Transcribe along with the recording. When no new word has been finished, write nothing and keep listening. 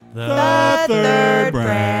The third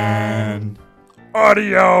brand.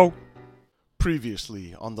 Audio.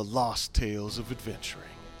 Previously on the Lost Tales of Adventuring.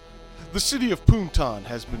 The city of Puntan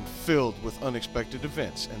has been filled with unexpected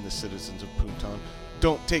events, and the citizens of Puntan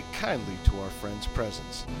don't take kindly to our friend's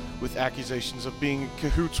presence. With accusations of being in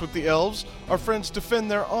cahoots with the elves, our friends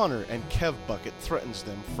defend their honor, and Kev Bucket threatens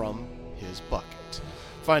them from his bucket.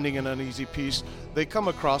 Finding an uneasy peace, they come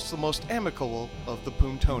across the most amicable of the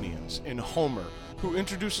Puntonians, in Homer, who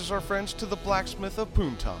introduces our friends to the blacksmith of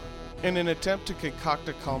Puntan. In an attempt to concoct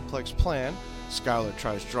a complex plan, Skyler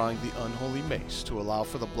tries drawing the unholy mace to allow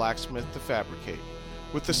for the blacksmith to fabricate.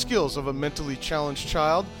 With the skills of a mentally challenged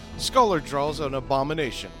child, Skyler draws an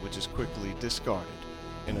abomination, which is quickly discarded.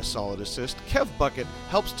 In a solid assist, Kev Bucket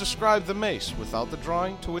helps describe the mace without the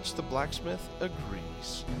drawing, to which the blacksmith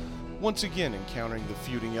agrees. Once again encountering the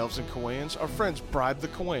feuding elves and Kawaiians, our friends bribe the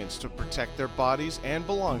Kawaiians to protect their bodies and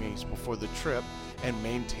belongings before the trip and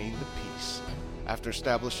maintain the peace. After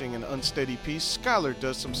establishing an unsteady peace, Skyler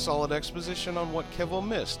does some solid exposition on what Kevo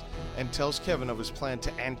missed and tells Kevin of his plan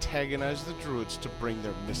to antagonize the druids to bring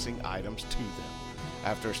their missing items to them.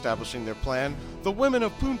 After establishing their plan, the women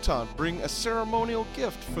of Puntan bring a ceremonial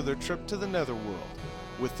gift for their trip to the netherworld.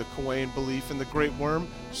 With the Kawaiian belief in the Great Worm,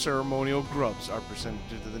 ceremonial grubs are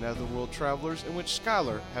presented to the netherworld travelers, in which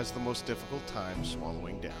Skyler has the most difficult time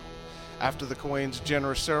swallowing down. After the Kawaiians'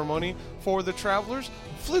 generous ceremony for the travelers,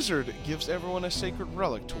 Flizard gives everyone a sacred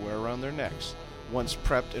relic to wear around their necks. Once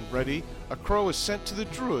prepped and ready, a crow is sent to the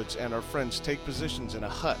druids, and our friends take positions in a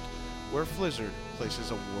hut, where Flizard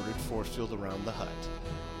places a warded force field around the hut.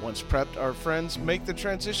 Once prepped, our friends make the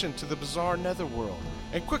transition to the bizarre netherworld,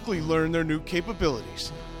 and quickly learn their new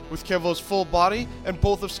capabilities. With Kevo's full body and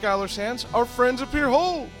both of Skyler's hands, our friends appear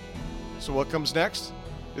whole! So what comes next?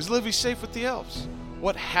 Is Livy safe with the elves?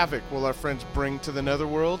 What havoc will our friends bring to the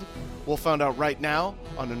netherworld? We'll find out right now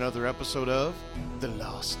on another episode of The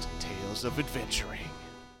Lost Tales of Adventuring.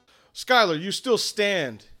 Skyler, you still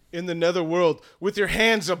stand in the netherworld with your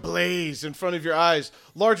hands ablaze in front of your eyes,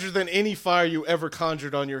 larger than any fire you ever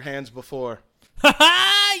conjured on your hands before.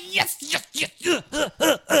 Yes.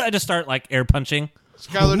 I just start like air punching.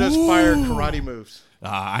 Skyler does fire karate moves.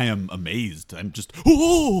 I am amazed. I'm just,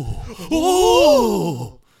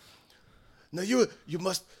 Now you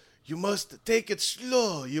must take it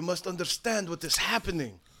slow. You must understand what is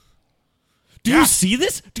happening. Do you see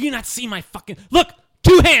this? Do you not see my fucking... Look!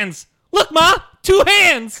 2 hands! Look, Ma! 2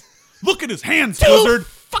 hands! Look at his hands, 2 Flizard.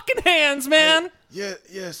 fucking hands, man!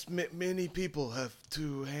 Yes, many people have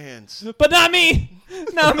 2 hands. But not me!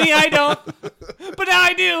 Not me, I don't. But now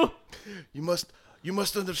I do! You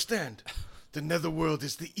must understand. The netherworld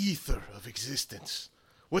is the ether of existence.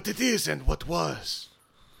 What it is and what was.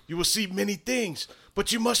 You will see many things,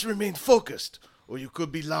 but you must remain focused, or you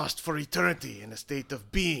could be lost for eternity in a state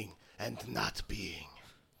of being and not being.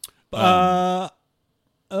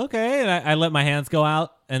 Okay, and I let my hands go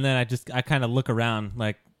out, and then I kind of look around,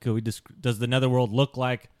 like, does the netherworld look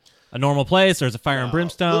like a normal place, or is it fire and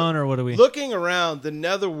brimstone, or what do we... Looking around, the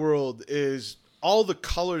netherworld is... all the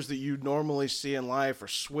colors that you normally see in life are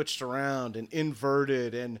switched around and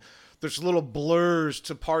inverted, and there's little blurs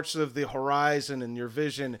to parts of the horizon and your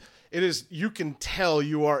vision. It is, you can tell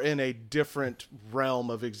you are in a different realm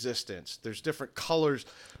of existence. There's different colors.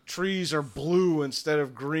 Trees are blue instead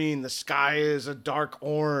of green. The sky is a dark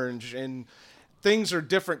orange, and things are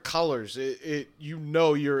different colors. You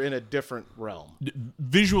know you're in a different realm.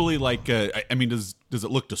 Visually, like, I mean, does it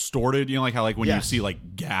look distorted? You know, like how like when you see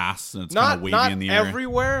like gas and it's kind of wavy in the air. Not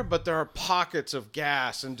everywhere, but there are pockets of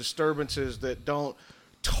gas and disturbances that don't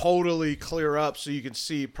totally clear up so you can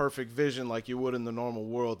see perfect vision like you would in the normal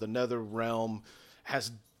world. The nether realm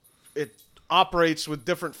operates with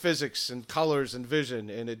different physics and colors and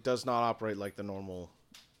vision, and it does not operate like the normal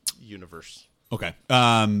universe. Okay.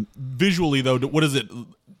 Visually, though, what is it?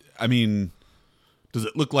 I mean, does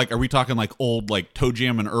it look like, are we talking like old, like Toe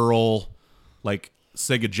Jam and Earl, like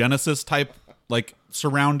Sega Genesis type, like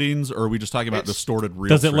surroundings, or are we just talking about distorted real?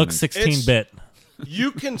 Does it look 16-bit?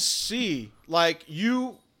 You can see, like,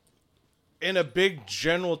 in a big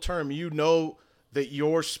general term, you know that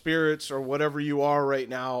your spirits or whatever you are right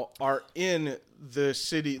now are in the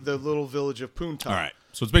city, the little village of Punta. All right.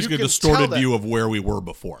 So it's basically a distorted view of where we were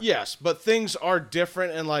before. Yes, but things are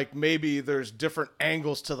different, and like maybe there's different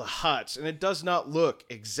angles to the huts, and it does not look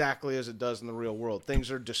exactly as it does in the real world.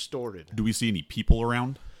 Things are distorted. Do we see any people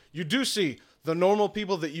around? You do see the normal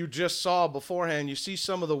people that you just saw beforehand. You see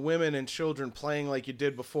some of the women and children playing like you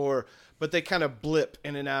did before, but they kind of blip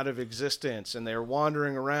in and out of existence, and they're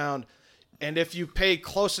wandering around. And if you pay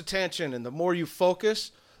close attention and the more you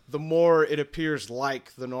focus, the more it appears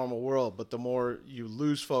like the normal world. But the more you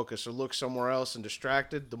lose focus or look somewhere else and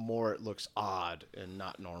distracted, the more it looks odd and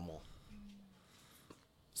not normal.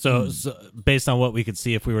 So based on what we could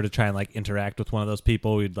see, if we were to try and like interact with one of those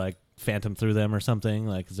people, we'd like phantom through them or something,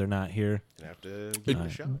 like, because they're not here. You have to give it a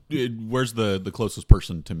shot. Where's the closest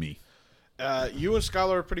person to me? You and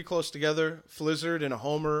Skyler are pretty close together. Flizard and a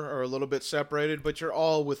Homer are a little bit separated, but you're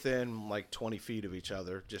all within like 20 feet of each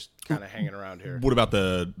other, just kind of hanging around here. What about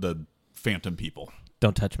the phantom people?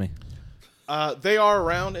 Don't touch me. They are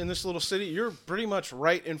around in this little city. You're pretty much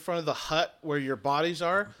right in front of the hut where your bodies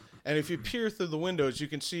are. And if you peer through the windows, you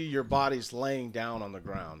can see your bodies laying down on the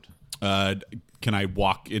ground. Can I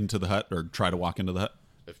walk into the hut or try to walk into the hut?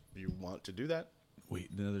 If you want to do that. Wait,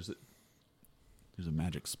 no, there's a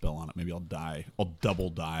magic spell on it. Maybe I'll die. I'll double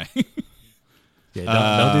die. Yeah,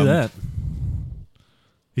 don't do that.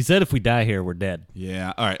 He said if we die here, we're dead.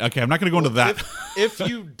 Yeah. All right. Okay. I'm not going to go into that. If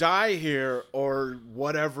you die here or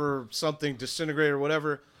whatever, something disintegrate or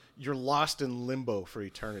whatever, you're lost in limbo for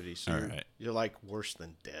eternity. So you're like worse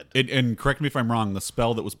than dead. And correct me if I'm wrong, the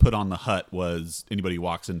spell that was put on the hut was anybody who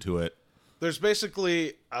walks into it. There's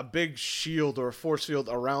basically a big shield or a force field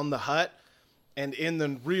around the hut. And in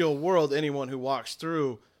the real world, anyone who walks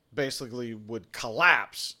through basically would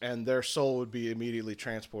collapse and their soul would be immediately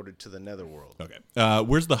transported to the netherworld. Okay.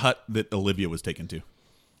 Where's the hut that Olivia was taken to?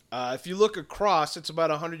 If you look across, it's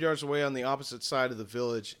about 100 yards away on the opposite side of the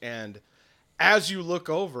village. And as you look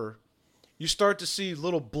over, you start to see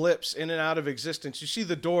little blips in and out of existence. You see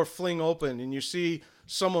the door fling open and you see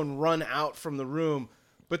someone run out from the room.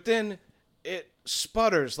 But then it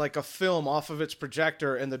sputters like a film off of its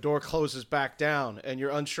projector and the door closes back down and you're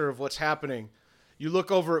unsure of what's happening. You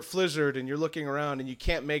look over at Flizard and you're looking around and you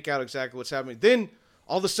can't make out exactly what's happening. Then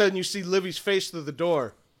all of a sudden you see Livy's face through the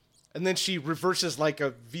door and then she reverses like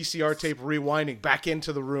a VCR tape rewinding back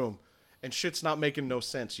into the room and shit's not making no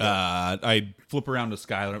sense yet. I flip around to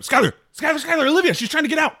Skyler. Skyler, Olivia, she's trying to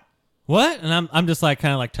get out. What? And I'm just like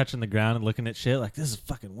kind of like touching the ground and looking at shit like, this is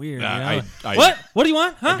fucking weird. You know? What? What do you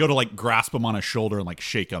want? Huh? I go to like grasp him on his shoulder and like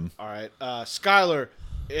shake him. All right. Skyler,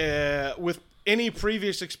 with any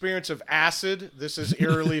previous experience of acid, this is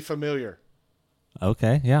eerily familiar.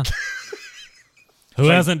 Okay, yeah. Who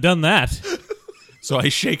hasn't done that? So I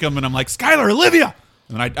shake him and I'm like, Skyler, Olivia!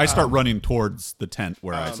 And I start running towards the tent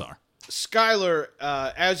where I saw her. Skyler,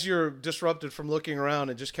 as you're disrupted from looking around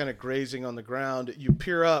and just kind of grazing on the ground, you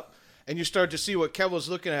peer up and you start to see what Kev was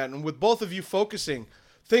looking at. And with both of you focusing,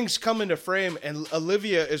 things come into frame and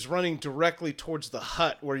Olivia is running directly towards the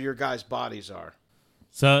hut where your guys' bodies are.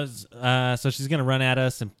 So she's gonna run at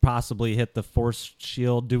us and possibly hit the force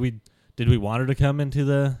shield. Did we want her to come into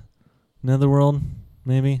the netherworld?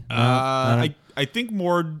 Maybe. I think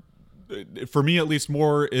more, for me at least,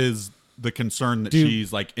 more is the concern that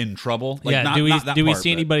she's like in trouble. Like, yeah. Do we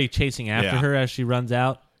see anybody chasing after her as she runs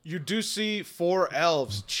out? You do see 4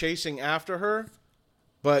 elves chasing after her,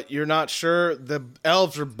 but you're not sure. The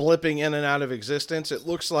elves are blipping in and out of existence. It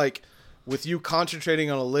looks like with you concentrating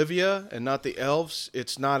on Olivia and not the elves,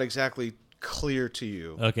 it's not exactly clear to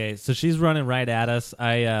you. Okay, so she's running right at us.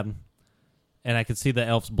 And I can see the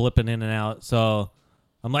elves blipping in and out. So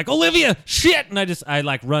I'm like, Olivia, shit! And I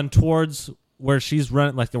like run towards where she's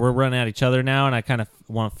running, like we're running at each other now, and I kind of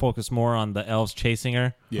want to focus more on the elves chasing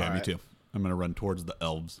her. Yeah, me too. I'm going to run towards the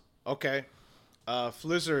elves. Okay.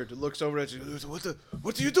 Flizard looks over at you. What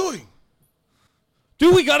are you doing?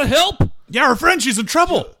 Dude, we gotta help! Yeah, our friend, she's in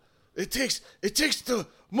trouble! It takes the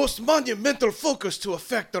most monumental focus to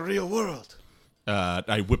affect the real world.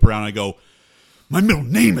 I whip around and I go, my middle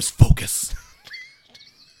name is Focus.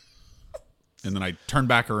 And then I turn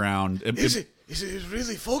back around. Is it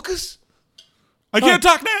really Focus? I can't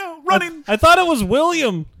talk now. Running. I thought it was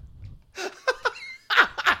William.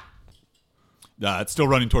 It's still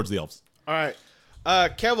running towards the elves. All right.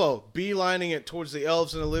 Kevo, beelining it towards the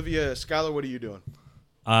elves and Olivia. Skylar, what are you doing?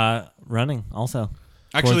 Running also.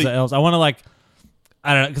 Actually, towards the elves. I want to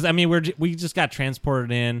I don't know, because I mean we just got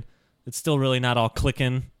transported in. It's still really not all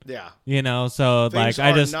clicking. Yeah. You know, so Things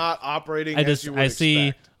like are not operating as you would I see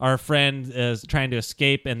expect. our friend is trying to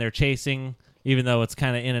escape and they're chasing, even though it's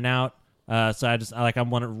kind of in and out. So I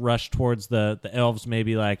want to rush towards the elves,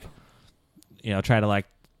 maybe like, you know, try to like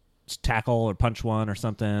tackle or punch one or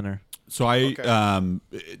something. Or so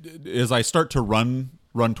as I start to run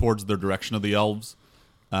towards the direction of the elves,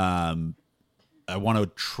 I want to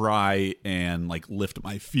try and like lift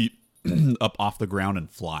my feet up off the ground and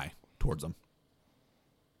fly towards them,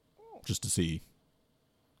 just to see.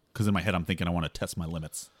 Because in my head I'm thinking I want to test my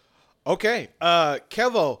limits. Okay,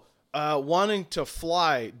 Kevo, wanting to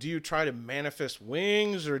fly, do you try to manifest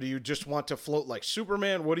wings, or do you just want to float like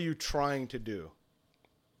Superman? What are you trying to do?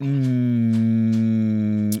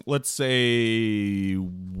 Let's say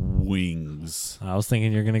wings. I was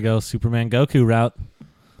thinking you're gonna go Superman Goku route,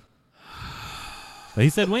 but he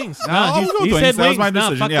said wings. I'll go with he wings. said That was wings. my No,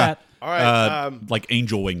 decision. fuck Yeah. that. All right. Like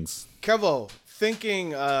angel wings. Kevo,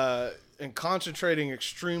 thinking and concentrating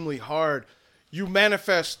extremely hard, you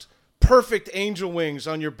manifest perfect angel wings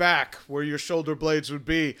on your back where your shoulder blades would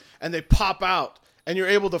be, and they pop out, and you're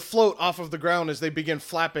able to float off of the ground as they begin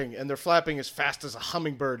flapping, and they're flapping as fast as a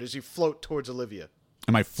hummingbird as you float towards Olivia.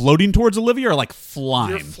 Am I floating towards Olivia or like flying?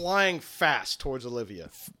 You're flying fast towards Olivia.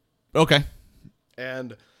 Okay.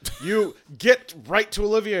 And you get right to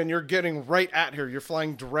Olivia, and you're getting right at her. You're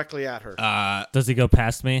flying directly at her. Does he go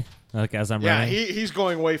past me? Like as I'm yeah, running? he's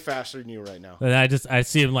going way faster than you right now. And I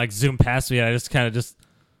see him like zoom past me, and I just kind of just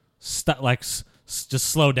just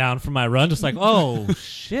slow down from my run, just like, oh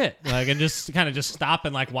shit, like, and just kind of just stop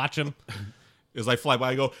and like watch him. As I fly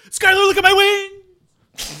by, I go, Skyler, look at my wing.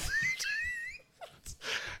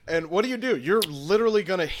 And what do? You're literally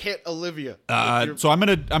gonna hit Olivia. So I'm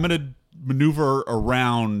gonna maneuver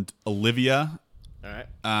around Olivia. All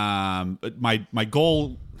right. My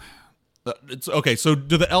goal. It's okay. So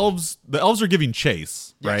do the elves? The elves are giving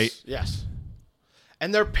chase, right? Yes.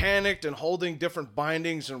 And they're panicked and holding different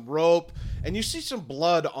bindings and rope, and you see some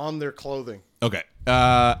blood on their clothing. Okay.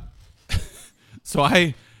 So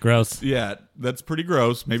Gross. yeah, that's pretty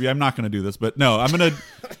gross. Maybe I'm not gonna do this, but no, I'm gonna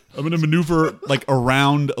maneuver like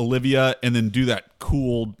around Olivia and then do that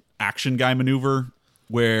cool action guy maneuver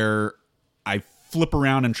where I flip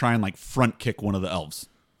around and try and like front kick one of the elves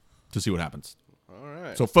to see what happens. All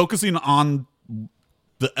right. So focusing on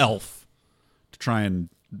the elf to try and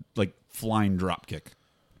like flying drop kick.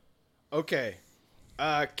 Okay.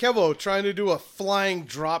 Kevo trying to do a flying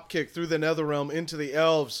drop kick through the Netherrealm into the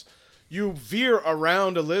elves. You veer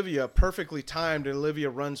around Olivia, perfectly timed, and Olivia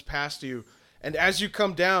runs past you. And as you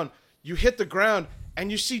come down, you hit the ground,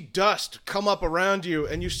 and you see dust come up around you,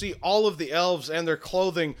 and you see all of the elves and their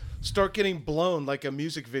clothing start getting blown like a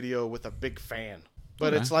music video with a big fan.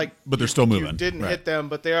 But it's like... But they're still moving. You didn't Right. hit them,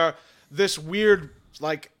 but they are... This weird,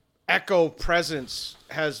 like, echo presence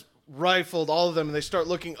has rifled all of them, and they start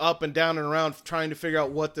looking up and down and around trying to figure out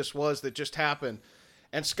what this was that just happened.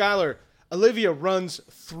 And Skyler, Olivia runs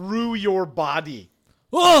through your body.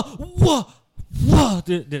 Oh, whoa, whoa!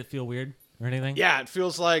 Did it feel weird or anything? Yeah, it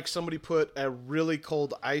feels like somebody put a really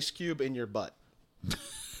cold ice cube in your butt.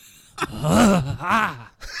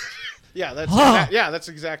 Yeah, that's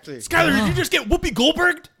exactly. Skyler, did you just get Whoopi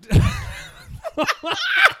Goldberg?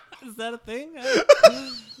 Is that a thing?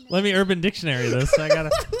 Let me Urban Dictionary this. I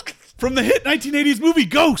gotta. From the hit 1980s movie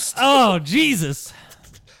Ghost. Oh Jesus!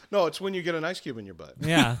 No, it's when you get an ice cube in your butt.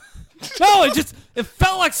 Yeah. No, it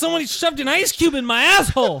felt like somebody shoved an ice cube in my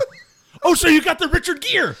asshole. Oh, so you got the Richard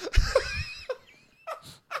Gere.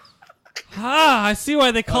 I see why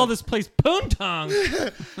they call this place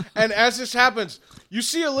Poontang. And as this happens, you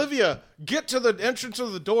see Olivia get to the entrance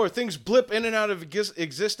of the door. Things blip in and out of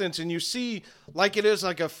existence, and you see like it is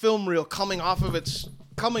like a film reel coming off of its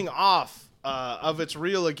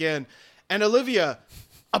reel again. And Olivia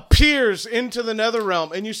appears into the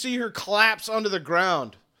Netherrealm, and you see her collapse onto the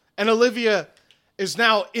ground. And Olivia is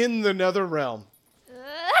now in the Netherrealm.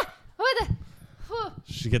 What the?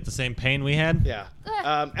 Did you get the same pain we had? Yeah.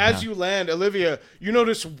 As you land, Olivia, you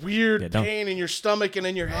notice weird pain in your stomach and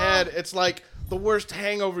in your head. It's like the worst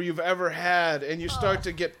hangover you've ever had, and you start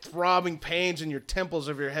to get throbbing pains in your temples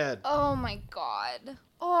of your head. Oh my god.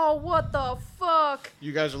 Oh, what the fuck?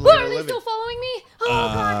 You guys are What, looking at are they Olivia. still following me? Oh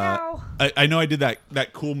god, no. I know I did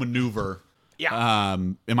that cool maneuver. Yeah.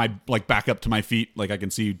 Am I like back up to my feet? Like I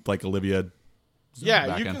can see like Olivia. Yeah,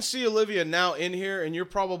 back you in. can see Olivia now in here, and you're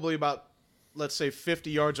probably about, let's say,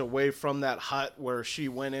 50 yards away from that hut where she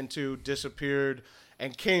went into, disappeared,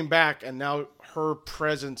 and came back, and now her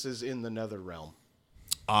presence is in the Netherrealm.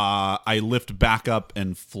 I lift back up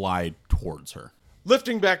and fly towards her.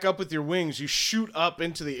 Lifting back up with your wings, you shoot up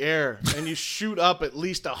into the air, and you shoot up at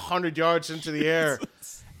least 100 yards into the air,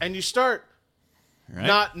 and you start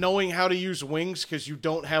not knowing how to use wings because you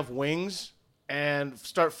don't have wings, and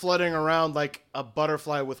start fluttering around like a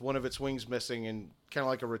butterfly with one of its wings missing, and kind of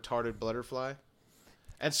like a retarded butterfly.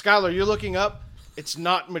 And Skylar, you're looking up. It's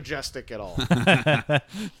not majestic at all.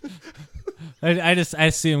 I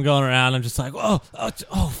see him going around. I'm just like, oh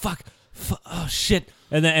fuck, oh shit.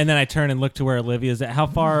 And then I turn and look to where Olivia is at. How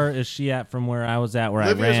far is she at from where I was at? Where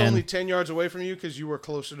Olivia's I ran? only 10 yards away from you because you were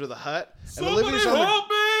closer to the hut. And Somebody help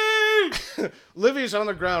me! Olivia's on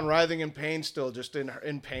the ground, writhing in pain still, just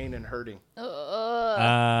in pain and hurting. All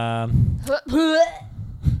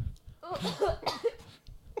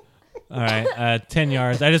All right, 10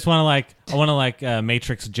 yards. I just want to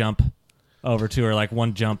matrix jump over to her, like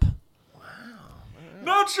one jump.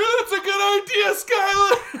 Not sure that's a good idea,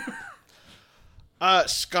 Skyler.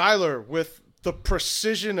 Skyler, with the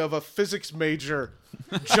precision of a physics major,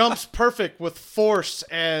 jumps perfect with force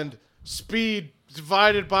and speed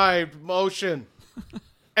divided by motion,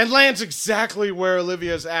 and lands exactly where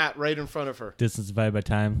Olivia's at, right in front of her. Distance divided by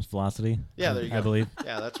time, velocity. Yeah, there you go. I believe.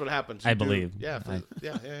 Yeah, that's what happens. I believe. Yeah.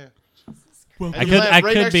 Well, And I you land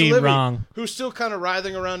could next to be Livy, wrong. Who's still kind of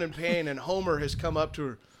writhing around in pain, and Homer has come up to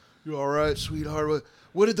her. You all right, sweetheart?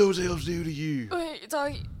 What did those elves do to you? Wait, you're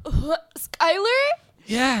talking Skyler?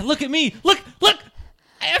 Yeah, look at me. Look.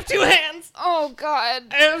 I have 2 hands. Oh God.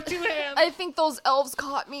 I have 2 hands. I think those elves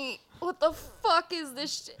caught me. What the fuck is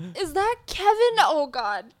this shit? Is that Kevin? Oh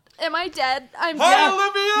God. Am I dead? I'm Hi, dead.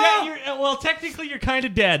 Olivia. Yeah, well, technically you're kind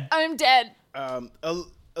of dead. I'm dead.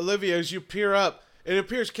 Olivia, as you peer up, it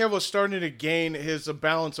appears Kevin's starting to gain his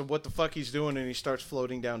balance of what the fuck he's doing, and he starts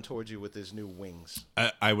floating down towards you with his new wings.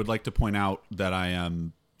 I would like to point out that I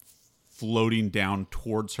am floating down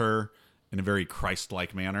towards her in a very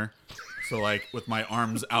Christ-like manner. So, like, with my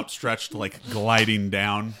arms outstretched, like, gliding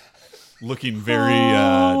down, looking very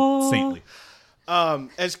saintly.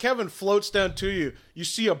 As Kevin floats down to you, you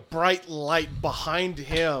see a bright light behind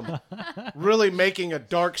him, really making a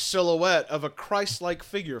dark silhouette of a Christ-like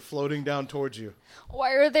figure floating down towards you.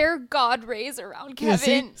 Why are there God rays around Yeah,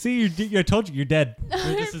 Kevin? I told you, you're dead.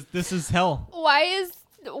 This is hell. Why is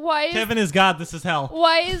Kevin is God. This is hell.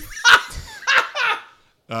 why is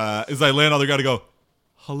As I land on the ground, I go,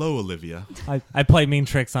 hello, Olivia. I play mean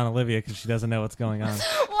tricks on Olivia because she doesn't know what's going on.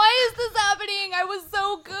 why is this happening? I was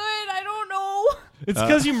so good. I don't know. It's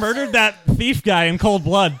because you murdered that thief guy in cold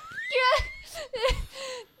blood.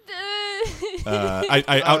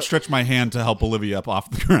 I outstretch my hand to help Olivia up off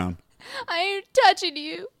the ground. I'm touching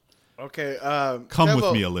you. Okay, Come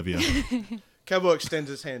with me, Olivia. Kevo extends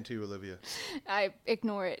his hand to you, Olivia. I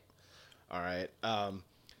ignore it. All right.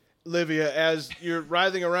 Olivia, as you're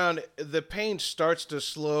writhing around, the pain starts to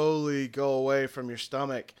slowly go away from your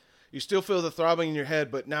stomach. You still feel the throbbing in your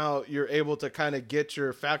head, but now you're able to kind of get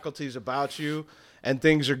your faculties about you, and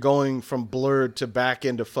things are going from blurred to back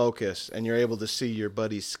into focus, and you're able to see your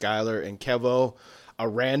buddies Skyler and Kevo, a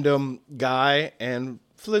random guy, and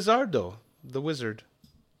Flizardo, the wizard.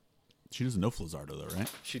 She doesn't know Flizardo, though,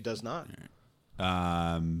 right? She does not.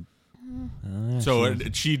 So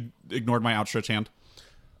she ignored my outstretched hand?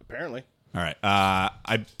 Apparently. All right.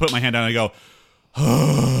 I put my hand down and I go,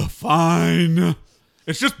 oh, fine.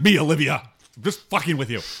 It's just me, Olivia. I'm just fucking with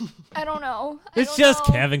you. I don't know. It's just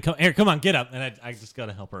Kevin. Come on, get up. And I just got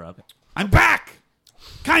to help her up. I'm back.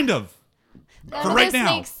 Kind of. None For of right this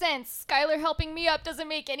now. makes sense. Skylar helping me up doesn't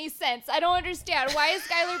make any sense. I don't understand. Why is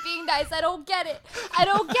Skylar being nice? I don't get it. I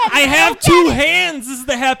don't get it. I have 2 hands. This is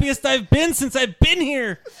the happiest I've been since I've been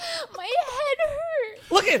here. My head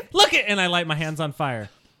hurts. Look it. And I light my hands on fire.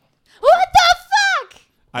 What the fuck?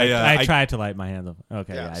 I tried to light my hands on fire.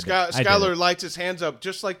 Okay, Yeah, I did Skylar it. lights his hands up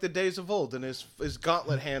just like the days of old, and his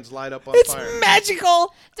gauntlet hands light up on It's fire.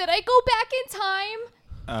 magical. Did I go back in time?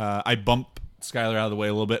 I bump Skylar out of the way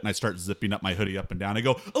a little bit, and I start zipping up my hoodie up and down. I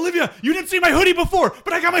go, Olivia, you didn't see my hoodie before,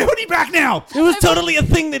 but I got my hoodie back now. It was totally a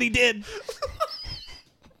thing that he did.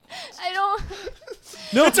 I don't.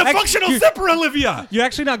 No, It's a functional zipper, Olivia. You're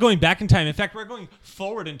actually not going back in time. In fact, we're going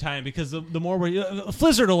forward in time because the more we're...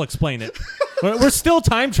 Flizard will explain it. We're still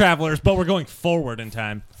time travelers, but we're going forward in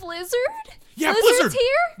time. Flizard? Yeah, Flizard's Blizzard.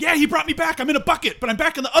 here? Yeah, he brought me back. I'm in a bucket, but I'm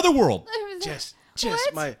back in the other world. Jess,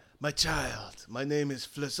 What? my child. My name is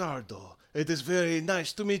Flizardo. It is very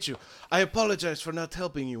nice to meet you. I apologize for not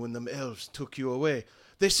helping you when the elves took you away.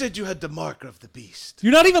 They said you had the mark of the beast.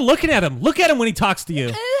 You're not even looking at him. Look at him when he talks to you.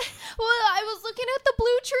 Well, I was looking at the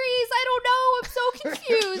blue trees. I don't know. I'm so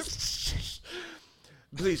confused.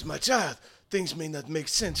 Please, my child, things may not make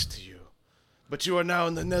sense to you. But you are now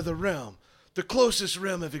in the nether realm, the closest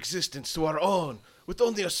realm of existence to our own, with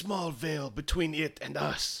only a small veil between it and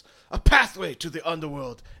us. A pathway to the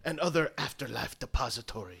underworld and other afterlife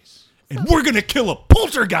depositories. And we're going to kill a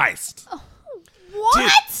poltergeist.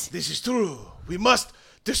 What? This is true. We must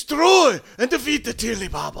destroy and defeat the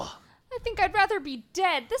Tierliebhaber. I think I'd rather be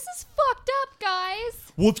dead. This is fucked up,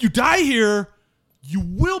 guys. Well, if you die here, you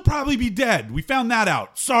will probably be dead. We found that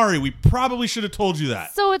out. Sorry, we probably should have told you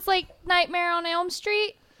that. So it's like Nightmare on Elm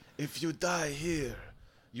Street? If you die here,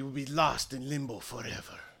 you will be lost in limbo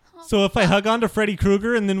forever. So if I hug onto Freddy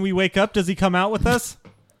Krueger and then we wake up, does he come out with us?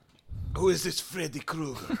 Who is this Freddy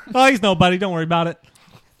Krueger? Oh, he's nobody. Don't worry about it.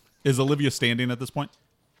 Is Olivia standing at this point?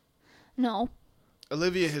 No.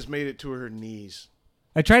 Olivia has made it to her knees.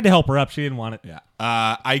 I tried to help her up. She didn't want it. Yeah.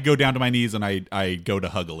 I go down to my knees and I go to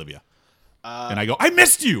hug Olivia. And I go, I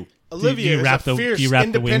missed you. Olivia you wrap is a the- fierce, do you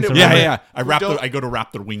wrap the wings independent around woman. Yeah. who I go to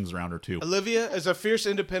wrap the wings around her too. Olivia is a fierce,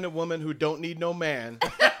 independent woman who don't need no man.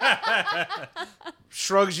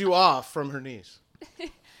 Shrugs you off from her knees.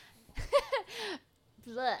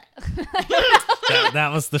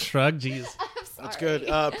 That was the shrug. Jeez. That's good.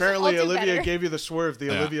 Apparently, I'll do Olivia better. gave you the swerve, the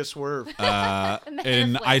Olivia swerve.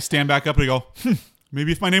 And I stand back up and I go,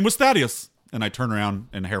 maybe if my name was Thaddeus. And I turn around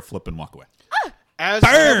and hair flip and walk away. As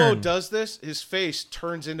Kevo does this, his face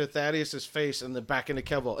turns into Thaddeus' face and then back into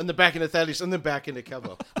Kevo. And then back into Thaddeus and then back into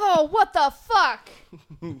Kevo. Oh, what the fuck?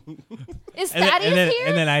 Is Thaddeus here?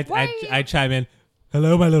 And then Why are you- I chime in.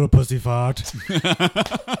 Hello, my little pussy fart.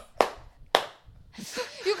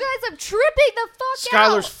 You guys are tripping the fuck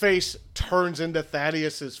Skylar's out. face turns into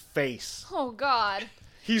Thaddeus' face. Oh, God.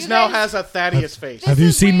 He's You now guys- has a Thaddeus face. Have you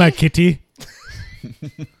is seen my way- kitty?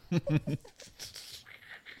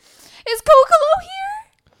 Is Kokolo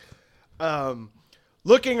here?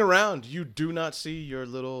 Looking around, you do not see your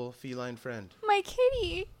little feline friend. My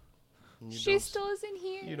kitty. You She don't- still isn't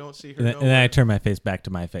here. You don't see her And then I nowhere. turn my face back to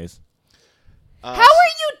my face. How are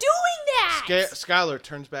you doing that? Skylar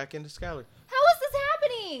turns back into Skylar. How is this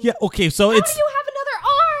happening? Yeah. Okay. So How it's do you have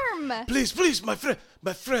another arm? Please, my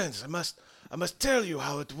friends, I must tell you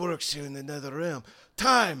how it works here in the Nether Realm.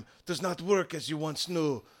 Time does not work as you once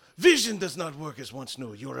knew. Vision does not work as once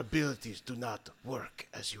knew. Your abilities do not work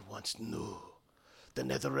as you once knew. The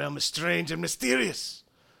Nether Realm is strange and mysterious.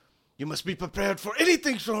 You must be prepared for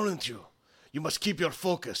anything thrown at you. You must keep your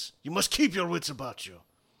focus. You must keep your wits about you.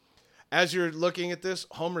 As you're looking at this,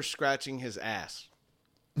 Homer's scratching his ass.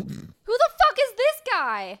 Who the fuck is this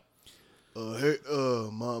guy?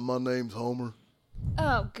 My name's Homer.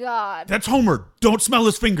 Oh, God. That's Homer. Don't smell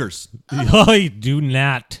his fingers. oh, you do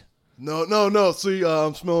not. No. See,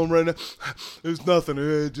 I'm smelling right now. It's nothing.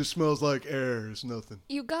 It just smells like air. It's nothing.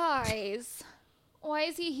 You guys. Why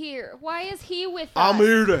is he here? Why is he with us? I'm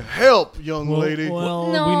here to help, young lady.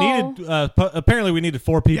 Well, No. we needed. Apparently, we needed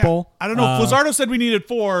 4 people. I don't know. Flizardo said we needed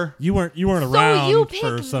 4. You weren't So around you picked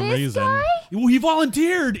for some this reason. guy? Well, he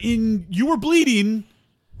volunteered and you were bleeding.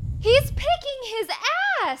 He's picking his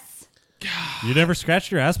ass. You never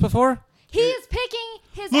scratched your ass before? He is picking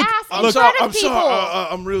his Look, ass I'm in sorry. front of people.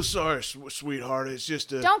 I'm real sorry, sweetheart. It's just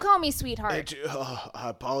Don't call me sweetheart. I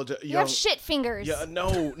apologize. You have shit fingers. Yeah,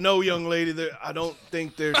 no, young lady. I don't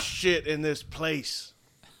think there's shit in this place.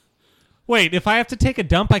 Wait, if I have to take a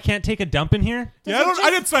dump, I can't take a dump in here? Yeah, I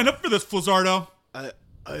didn't sign up for this, Flizardo. I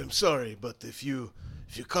am sorry, but if you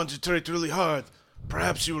concentrate really hard,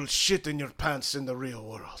 perhaps you will shit in your pants in the real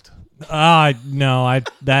world. No,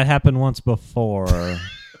 that happened once before.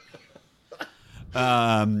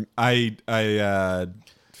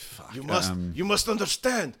 You must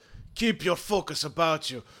understand. Keep your focus about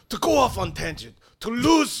you. To go off on tangent, to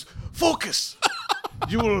lose focus,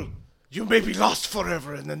 you may be lost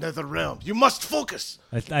forever in the Nether Realm. You must focus.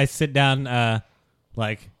 I sit down,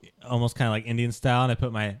 like almost kind of like Indian style, and I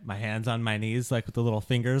put my hands on my knees, like with the little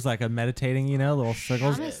fingers, like I'm meditating, little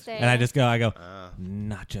circles. Namaste. And I just go,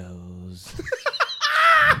 nachos.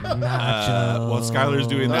 Nachos. While Skylar's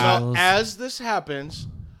doing that, Now, as this happens,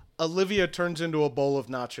 Olivia turns into a bowl of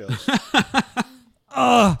nachos.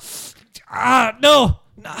 No.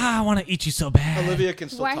 I want to eat you so bad. Olivia can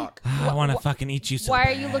still Why? talk. I want to fucking eat you so Why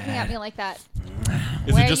bad. are you looking at me like that?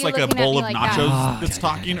 is Why it are just you like a looking at bowl me of like that? nachos that's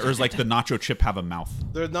talking, or is like the nacho chip have a mouth?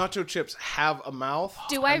 The nacho chips have a mouth,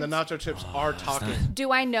 Do and I- the nacho chips are talking.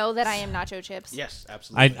 Do I know that I am nacho chips? Yes,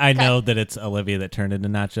 absolutely. I know that it's Olivia that turned into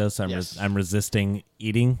nachos, so Yes. I'm resisting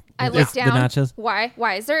eating I look the down. nachos. Why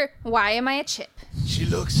am I a chip? She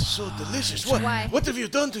looks so delicious. Why? What have you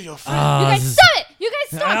done to your friend? You guys stop it! You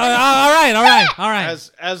guys stop it! All right.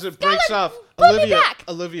 As it breaks off, pull me back.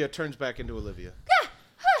 Olivia turns back into Olivia.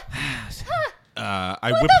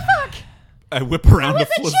 I What whip the fuck? I whip around to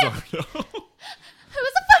was a chip. Flizardo. It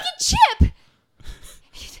was a fucking chip!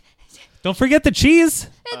 Don't forget the cheese.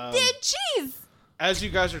 It did cheese! As you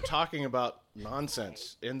guys are talking about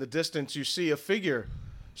nonsense, in the distance you see a figure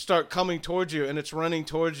start coming towards you, and it's running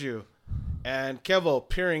towards you. And Kevo,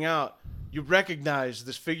 peering out, you recognize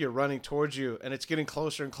this figure running towards you, and it's getting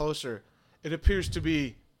closer and closer. It appears to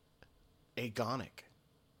be a Gonic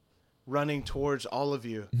running towards all of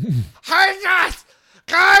you. Hi guys!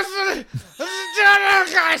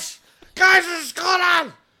 Guys, what's going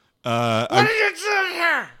on? What are you doing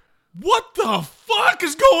here? What the fuck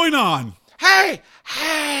is going on? Hey!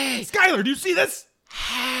 Skylar, do you see this?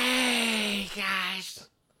 Hey, guys!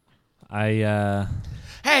 I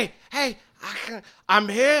Hey! I'm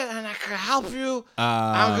here and I can help you.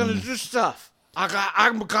 I'm gonna do stuff.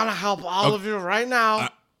 I'm gonna help all of you right now.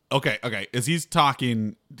 Okay. As he's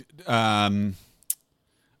talking, I'd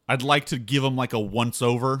like to give him like a once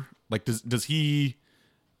over. Like, does he?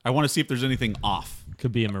 I want to see if there's anything off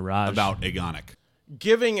Could be a mirage. about Agonic.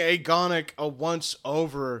 Giving Agonic a once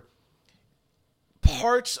over.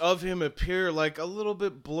 Parts of him appear like a little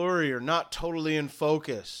bit blurry or not totally in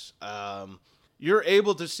focus. You're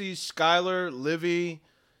able to see Skyler, Livy,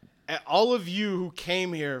 all of you who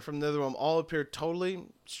came here from the other room all appear totally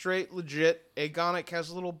straight, legit. Agonic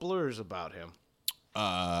has little blurs about him.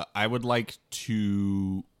 I would like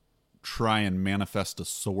to try and manifest a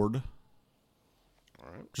sword.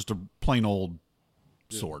 All right. Just a plain old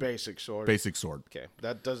sword. Basic sword. Basic sword. Okay,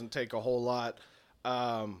 that doesn't take a whole lot.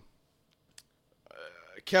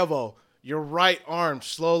 Kevo, your right arm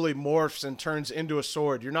slowly morphs and turns into a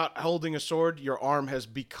sword. You're not holding a sword. Your arm has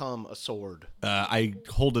become a sword. I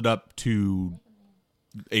hold it up to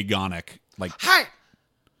Agonic. Like, Hey!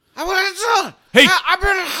 I want to do. Hey! I'm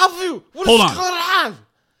going to help you. What Hold is on. going on?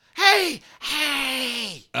 Hey!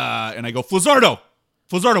 and I go, Flizardo,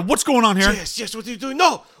 what's going on here? Yes, what are you doing?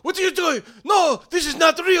 No! What are you doing? No, this is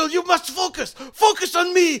not real. You must focus. Focus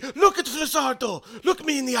on me. Look at Flizardo. Look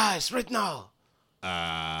me in the eyes right now.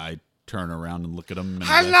 I turn around and look at him. And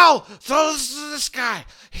Hello! Throw this to this guy.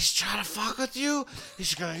 He's trying to fuck with you.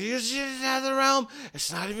 He's going to use you in the nether realm.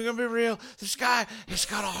 It's not even going to be real. This guy, he's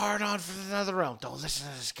got a hard on for the nether realm. Don't listen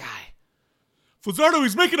to this guy. Flizardo,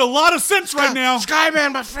 he's making a lot of sense right now.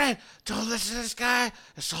 Skyman, my friend, don't listen to this guy.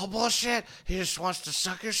 It's all bullshit. He just wants to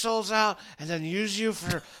suck your souls out and then use you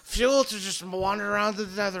for fuel to just wander around the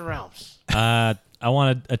nether realms. I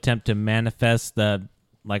want to attempt to manifest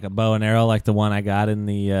like a bow and arrow, like the one I got in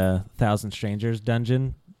the Thousand Strangers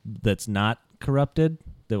dungeon that's not corrupted,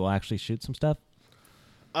 that will actually shoot some stuff.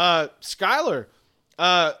 Skyler,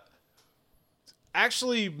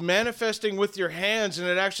 actually manifesting with your hands, and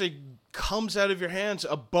it actually comes out of your hands,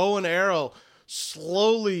 a bow and arrow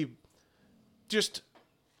slowly just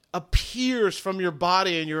appears from your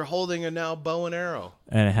body, and you're holding a now bow and arrow.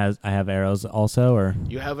 And I have arrows also, or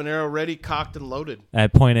You have an arrow ready, cocked, and loaded. I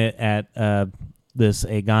point it at this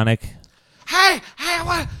Agonic. Hey,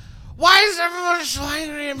 why is everyone so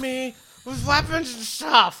angry at me with weapons and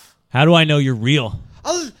stuff? How do I know you're real?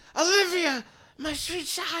 Olivia, my sweet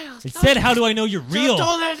child. It said, how do I know you're real?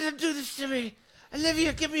 Don't let them do this to me.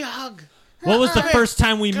 Olivia, give me a hug. What was the first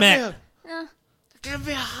time we met? Give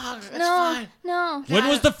me a hug. It's No, fine. no. When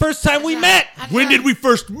was the first time we met? When did we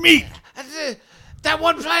first meet? That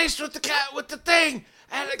one place with the cat with the thing.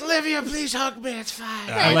 And Olivia, please hug me. It's fine.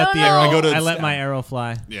 I let the no, arrow. no. I let my arrow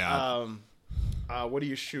fly. Yeah. What do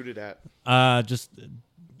you shoot it at? Just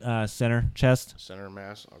center chest. Center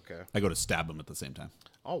mass. Okay. I go to stab him at the same time.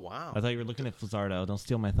 Oh wow. I thought you were looking at Flizardo. Don't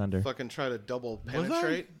steal my thunder. Fucking try to double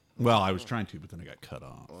penetrate. Well, I was trying to, but then I got cut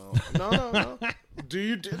off. No.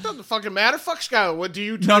 It doesn't fucking matter. Fuck Skyler. What do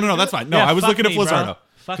you? No, that's fine. No, Yeah, I was fuck looking at me, bro. Flizardo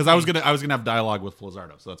Fuck because I was me. gonna have dialogue with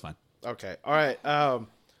Flizardo, so that's fine. Okay. All right.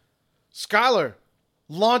 Skyler,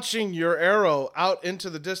 launching your arrow out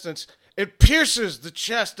into the distance, it pierces the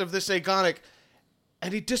chest of this Agonic,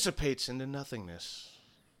 and he dissipates into nothingness.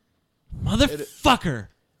 Motherfucker.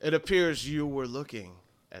 It appears you were looking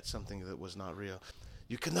at something that was not real.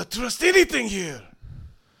 You cannot trust anything here.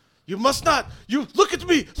 You must not. You look at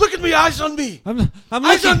me. Look at me. Eyes on me. I'm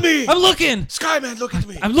Eyes looking. on me. I'm looking. Skyman, look at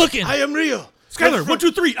me. I'm looking. I am real. Skyler, 1,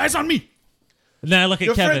 2, 3, eyes on me. And then I look at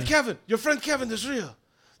Your Kevin. friend Kevin. Your friend Kevin is real.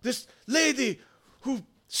 This lady who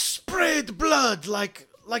sprayed blood like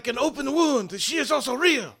an open wound. She is also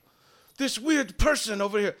real. This weird person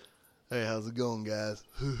over here. Hey, how's it going, guys?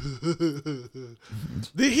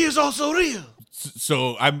 He is also real.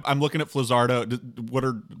 So I'm looking at Flizardo. What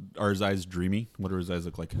are his eyes dreamy? What do his eyes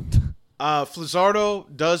look like? Flizardo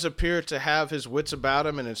does appear to have his wits about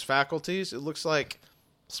him and his faculties. It looks like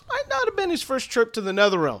this might not have been his first trip to the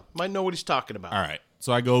Netherrealm. Might know what he's talking about. All right.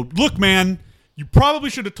 So I go, look, man, you probably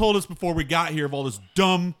should have told us before we got here of all this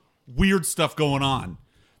dumb, weird stuff going on.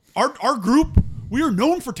 Our group, we are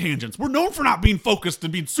known for tangents. We're known for not being focused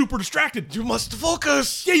and being super distracted. You must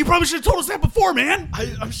focus. Yeah, you probably should have told us that before, man.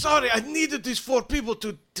 I'm sorry. I needed these 4 people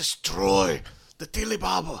to destroy the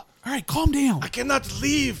Tierliebhaber. All right, calm down. I cannot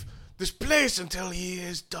leave this place until he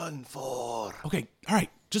is done for. Okay, all right.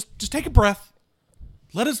 Just take a breath.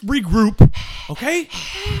 Let us regroup, okay?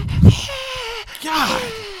 God.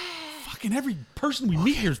 Fucking every person we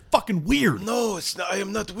meet here is fucking weird. No, it's not. I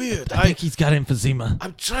am not weird. I think he's got emphysema.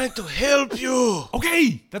 I'm trying to help you.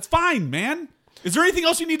 Okay, that's fine, man. Is there anything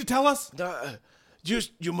else you need to tell us?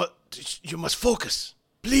 You must focus,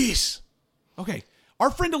 please. Okay. Our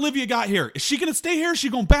friend Olivia got here. Is she going to stay here? Is she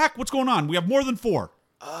going back? What's going on? We have more than 4.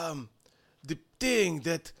 The thing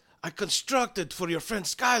that I constructed for your friend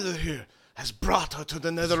Skyler here has brought her to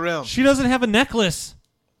the nether realm. She doesn't have a necklace.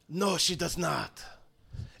 No, she does not.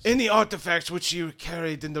 Any artifacts which you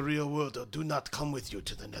carried in the real world do not come with you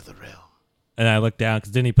to the nether realm. And I looked down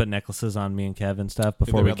because didn't he put necklaces on me and Kevin stuff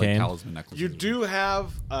before we had, came? talisman necklaces. You do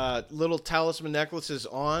have little talisman necklaces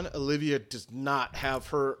on. Olivia does not have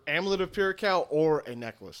her amulet of pure cow or a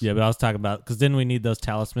necklace. Yeah, but I was talking about because didn't we need those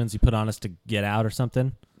talismans you put on us to get out or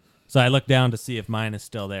something? So I looked down to see if mine is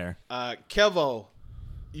still there. Kevo,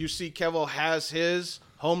 you see Kevo has his,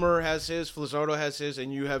 Homer has his, Flizardo has his,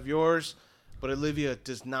 and you have yours, but Olivia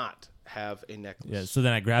does not have a necklace. Yeah. So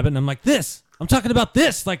then I grab it and I'm like, this. I'm talking about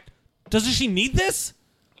this. Like, doesn't she need this?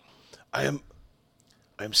 I'm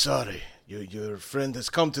sorry. Your friend has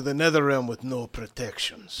come to the nether realm with no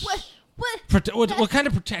protections. What? What kind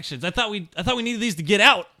of protections? I thought we needed these to get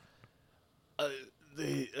out.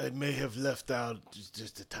 I may have left out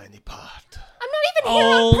just a tiny part. I'm not even here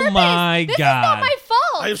on purpose. Oh my this God. is not my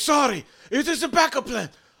fault. I am sorry. It is a backup plan.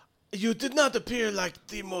 You did not appear like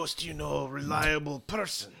the most, reliable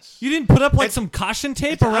persons. You didn't put up like some caution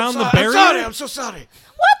tape around the barrier? I'm sorry. I'm so sorry.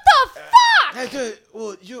 What the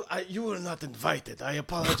fuck? You were not invited. I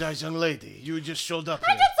apologize, young lady. You just showed up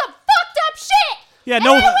I here. did some fucked up shit. Yeah, and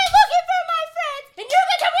no. I went looking for my friends, and you're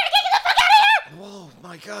gonna tell me to get the fuck out of here? Whoa,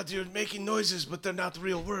 my God, you're making noises, but they're not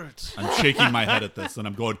real words. I'm shaking my head at this, and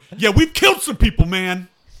I'm going, yeah, we've killed some people, man.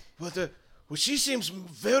 But she seems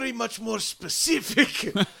very much more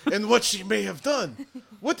specific in what she may have done.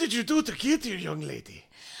 What did you do to get here, young lady?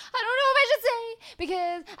 I don't know if I should say,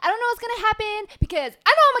 because I don't know what's gonna happen, because I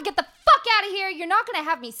know I'm gonna get the fuck out of here. You're not gonna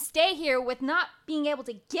have me stay here with not being able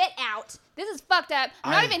to get out. This is fucked up.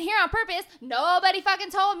 I'm not even here on purpose. Nobody fucking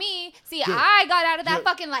told me. See, I got out of that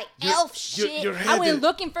fucking, elf shit. I went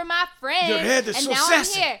looking for my friends, your head is and so now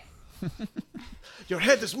sassy. I'm here. Your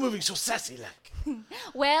head is moving so sassy-like.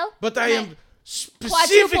 Well, But I am quadruple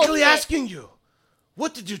specifically fit. asking you,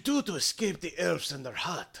 what did you do to escape the elves in their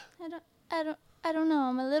hut? I don't know.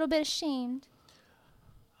 I'm a little bit ashamed.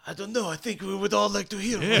 I don't know. I think we would all like to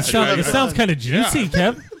hear. Yeah, It sounds kind of juicy,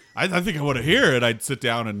 Kev. I think I want to hear it. I'd sit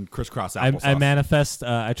down and crisscross applesauce. I manifest.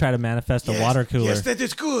 I try to manifest a water cooler. Yes, that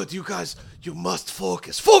is good. You guys, you must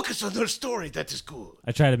focus. Focus on their story. That is good.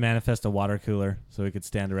 I try to manifest a water cooler so we could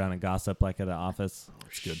stand around and gossip like at an office.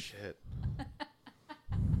 That's good. Shit.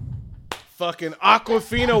 Fucking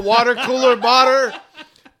Aquafina water cooler water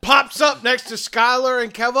pops up next to Skylar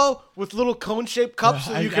and Kevo with little cone-shaped cups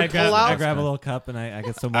that you can pull out. I grab a little cup and I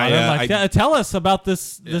get some water. I'm like, tell us about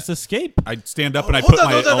this escape. I'd stand up and I Hold put on,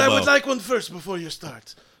 my elbow. I would like one first before you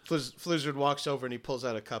start. Flizard walks over and he pulls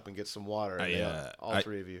out a cup and gets some water. All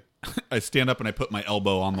three of you. I stand up and I put my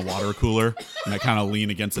elbow on the water cooler and I kind of lean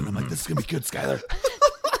against it and I'm like, this is going to be good, Skylar.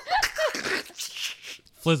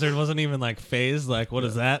 Flizard wasn't even phased. Like, what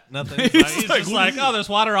is that? Nothing. He's just like, oh, there's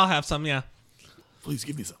water. I'll have some. Yeah. Please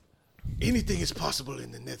give me some. Anything is possible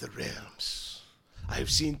in the nether realms. I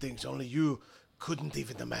have seen things only you couldn't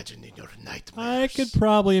even imagine in your nightmares. I could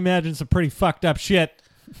probably imagine some pretty fucked up shit.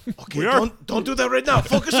 Okay, don't do that right now.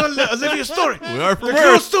 Focus on Olivia's story. We are the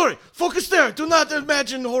girl's story. Focus there. Do not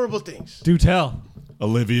imagine horrible things. Do tell.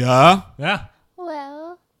 Olivia. Yeah.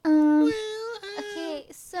 Well, okay,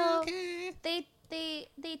 so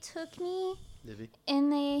they took me,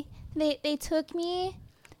 and they took me,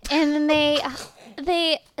 and then they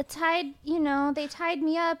tied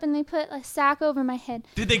me up and they put a sack over my head.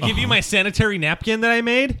 Did they give you my sanitary napkin that I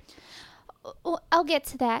made? Well, I'll get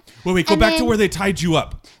to that. Wait, go back to where they tied you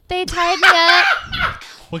up. They tied me up.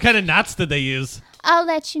 What kind of knots did they use? I'll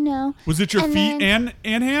let you know. Was it your feet and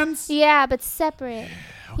hands? Yeah, but separate.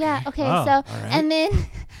 Yeah, okay, Oh, so, all right.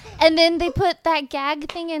 and then they put that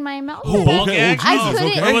gag thing in my mouth. Oh, Ball okay. gag? I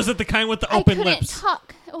couldn't- Or was it the kind with the open I couldn't lips?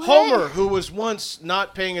 talk. What? Homer, who was once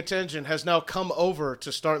not paying attention, has now come over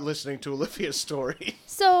to start listening to Olivia's story.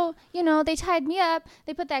 So, they tied me up,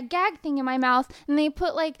 they put that gag thing in my mouth, and they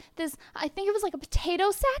put this, I think it was like a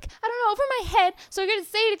potato sack, I don't know, over my head, so I couldn't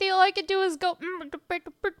say anything. All I could do is go,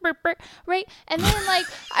 right? And then,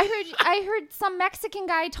 I heard some Mexican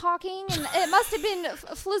guy talking, and it must have been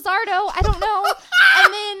Flizardo, I don't know.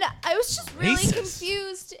 And then I was just really Racist.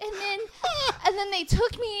 confused, and then they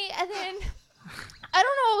took me, and then I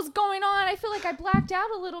don't know what was going on. I feel like I blacked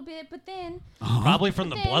out a little bit, but then... Probably from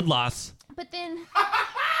the blood loss. But then,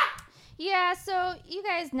 Yeah, so you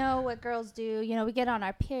guys know what girls do. You know, we get on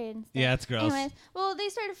our period and stuff. Yeah, it's gross. Anyways, well, they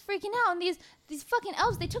started freaking out, and these fucking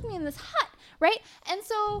elves, they took me in this hut, right? And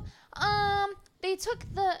so, they took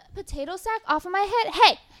the potato sack off of my head.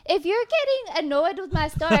 Hey, if you're getting annoyed with my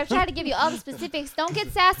story, I'm trying to give you all the specifics. Don't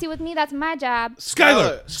get sassy with me. That's my job.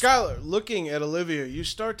 Skyler, looking at Olivia, you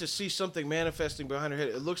start to see something manifesting behind her head.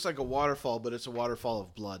 It looks like a waterfall, but it's a waterfall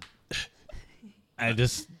of blood. I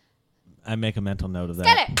make a mental note of that.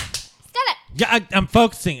 Skyler! Yeah, I'm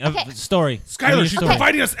focusing. Okay. Story. Skyler, she's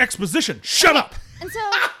providing us exposition. Shut up. And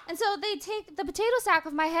so they take the potato sack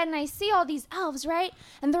off my head, and I see all these elves, right?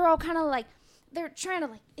 And they're all kind of like, they're trying to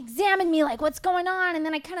like examine me, like what's going on, and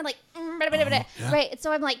then I kind of like, right?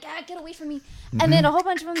 So I'm like, get away from me. And then a whole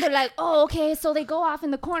bunch of them, they're like, oh, okay. So they go off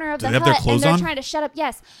in the corner of the hut, and they're trying to shut up.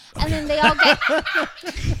 Yes. Okay. And then they all get,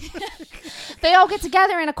 they all get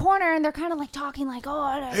together in a corner, and they're kind of like talking, like,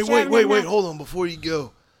 oh. Hey, wait, hold on, before you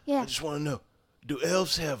go. Yeah. I just want to know, do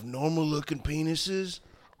elves have normal-looking penises,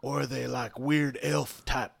 or are they like weird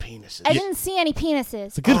elf-type penises? I didn't see any penises.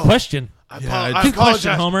 It's a good question. I Good question,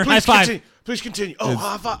 apologize. Homer. Please High five. continue. Please continue. Oh,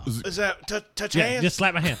 high five. Is that touch hands? Just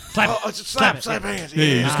slap my hand. Slap it. Slap it. hands. Yeah,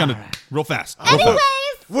 you just kind of real fast. Anyways.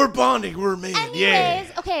 We're bonding. We're men. Yeah.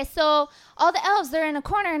 Okay, so all the elves, they're in a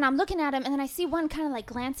corner, and I'm looking at them, and then I see one kind of like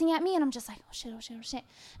glancing at me, and I'm just like, oh shit. And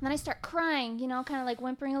then I start crying, you know, kind of like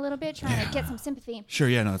whimpering a little bit, trying to get some sympathy. Sure,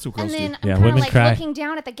 yeah, no, that's what girls And then do. I'm kind of women like cry. looking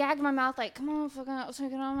down at the gag in my mouth, like, come on, fucking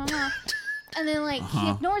take it out of my mouth. And then like he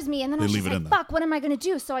ignores me, and then I was They just leave it like, in there. fuck, what am I gonna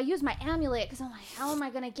do? So I use my amulet, because I'm like, how am I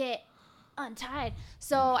gonna get untied?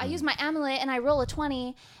 So I use my amulet, and I roll a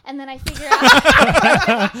 20, and then I figure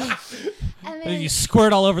out. And then You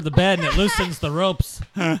squirt all over the bed, and it loosens the ropes.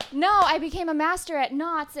 no, I became a master at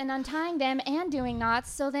knots and untying them and doing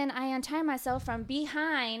knots. So then I untie myself from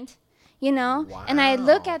behind, you know, and I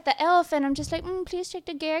look at the elf, and I'm just like, please take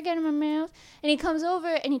the gag out of my mouth. And he comes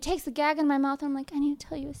over, and he takes the gag in my mouth, and I'm like, I need to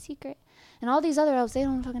tell you a secret. And all these other elves, they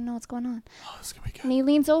don't fucking know what's going on. Oh, this is gonna be good. And he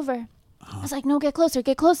leans over. I was like, no, get closer.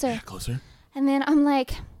 Closer. And then I'm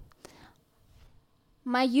like,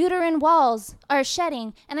 my uterine walls are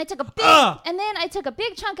shedding, and I took a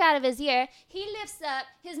big chunk out of his ear. He lifts up,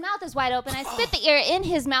 his mouth is wide open. I spit the ear in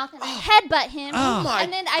his mouth, and I headbutt him.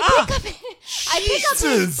 And then I pick up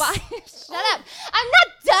his body. Shut up! I'm not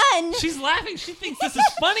done. She's laughing. She thinks this is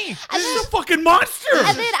funny. This is a fucking monster.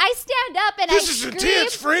 And then I stand up and This I is scream.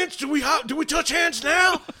 intense, friends. Do we touch hands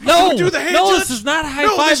now? No, Do we do the hand no, touch? this is not a high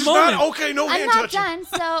No, five this is moment. not. Okay, no I'm hand not touching. done.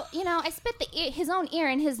 So, you know, I spit his own ear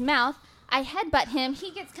in his mouth. I headbutt him.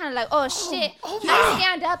 He gets kind of like, oh, shit. I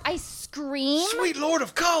stand up. I scream Sweet Lord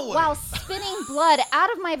of Colwood. while spitting blood out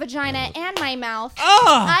of my vagina and my mouth.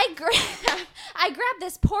 Ah! I grab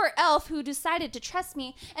this poor elf who decided to trust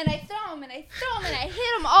me, and I throw him, and I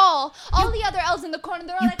hit them all. All the other elves in the corner,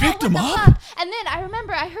 they're all like, picked oh, him what the up? fuck? And then I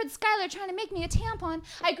remember I heard Skyler trying to make me a tampon.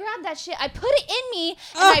 I grabbed that shit, I put it in me,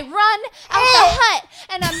 and I run out the hut,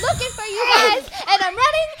 and I'm looking for you guys, and I'm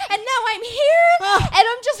running, and now I'm here, and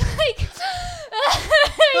I'm just like,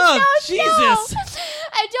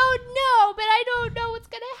 I don't know, but I don't know what's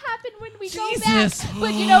gonna happen when we go back.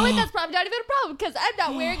 But you know what? That's probably not even a problem, because I'm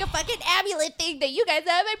not wearing a fucking amulet thing that you guys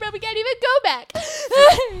have. I probably can't even go back.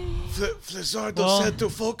 Flizard said to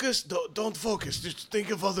focus. Don't focus. Just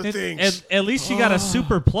think of other things. At least you got a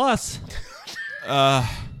super plus. I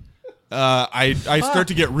start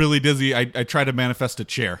to get really dizzy. I try to manifest a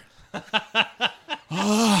chair.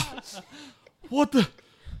 What the?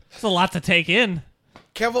 It's a lot to take in.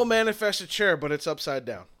 Kevo manifests a chair, but it's upside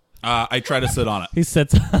down. I try to sit on it. He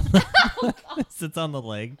sits on sits on the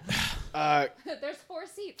leg. There's 4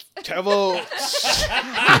 seats.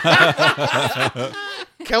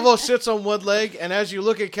 Kevo sits on one leg, and as you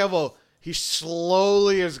look at Kevo, he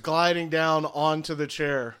slowly is gliding down onto the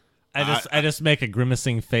chair. I just make a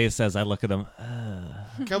grimacing face as I look at him.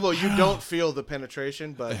 Kevo, you don't feel the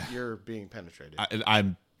penetration, but you're being penetrated.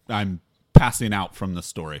 I'm passing out from the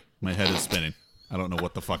story. My head is spinning. I don't know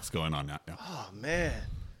what the fuck's going on now. Oh man,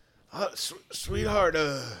 sweetheart,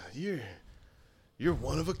 you're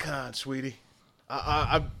one of a kind, sweetie.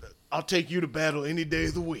 I'll take you to battle any day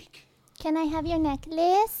of the week. Can I have your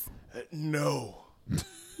necklace? No.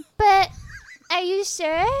 But are you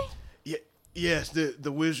sure? Yes,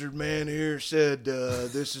 the wizard man here said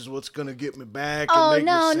this is what's gonna get me back. Oh, and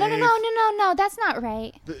make no, me no, safe. no, that's not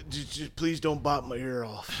right. Just please don't bop my ear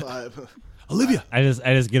off. Olivia. I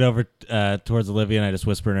just get over towards Olivia and I just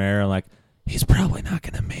whisper in her ear. I'm like, he's probably not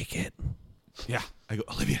gonna make it. Yeah. I go,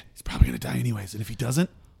 Olivia, he's probably going to die anyways. And if he doesn't,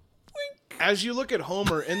 wink. As you look at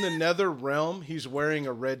Homer in the nether realm, he's wearing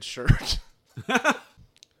a red shirt.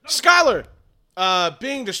 Skyler,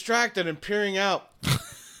 being distracted and peering out,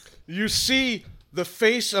 You see the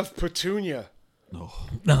face of Petunia.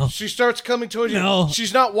 No. She starts coming towards you. No.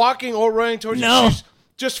 She's not walking or running towards No. you. She's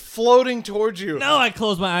just floating towards you. No, I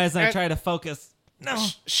close my eyes and I And- try to focus. No.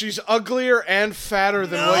 She's uglier and fatter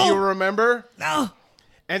than what you remember. No.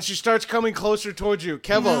 And she starts coming closer towards you.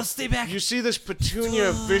 Kevo, No, stay back. you see this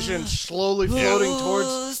Petunia vision slowly floating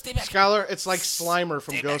towards Stay back. Skylar. It's like Slimer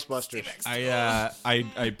from Ghostbusters.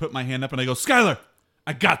 I put my hand up and I go, Skylar,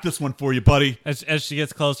 I got this one for you, buddy. As she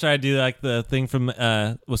gets closer, I do like the thing from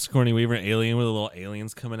with Sigourney Weaver, Alien, with the little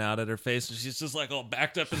aliens coming out at her face, and she's just like all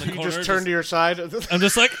backed up in the You corner. just turn to your side. I'm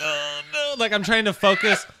just like, oh no! Like I'm trying to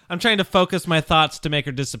focus. I'm trying to focus my thoughts to make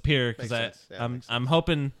her disappear because Makes sense. Yeah, makes I'm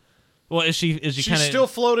hoping. Well, is she She's kind of still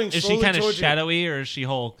floating Is she slowly kind of towards you. shadowy or is she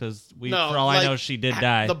whole? Because No, for all I like, know, she did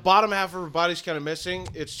die. The bottom half of her body's kind of missing.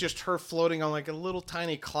 It's just her floating on like a little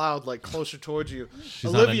tiny cloud, like closer towards you. She's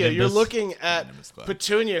on a Olivia, you're nimbus. looking at cloud.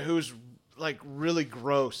 Petunia, who's like really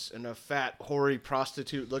gross and a fat, hoary,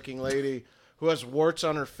 prostitute-looking lady who has warts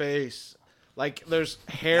on her face. Like there's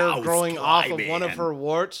hair Now, growing off of one of Skyman. her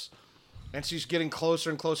warts, and she's getting closer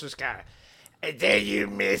and closer to Sky. Did you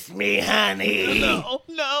miss me, honey? no,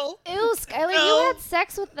 no, Ew, Skylar, No. you had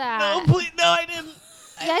sex with that. no, please, no, I didn't.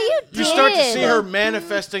 Yeah, you did. You start to see her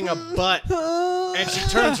manifesting a butt, and she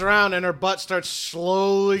turns around, and her butt starts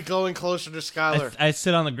slowly going closer to Skylar. I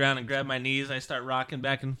sit on the ground and grab my knees. I start rocking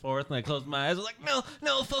back and forth, and I close my eyes. I'm like,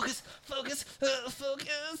 no, focus.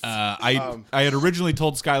 I had originally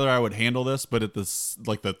told Skylar I would handle this, but at this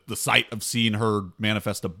like the sight of seeing her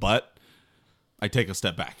manifest a butt, I take a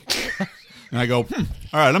step back. And I go, all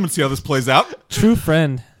right, I'm going to see how this plays out. True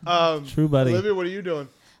friend, true buddy. Olivia, what are you doing?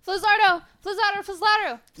 Flizardo.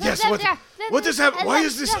 Yes, what does happen? Why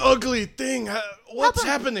is this ugly thing? What's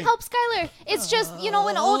happening? Help Skylar. It's just,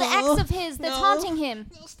 an old ex of his that's haunting him.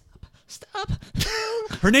 Stop.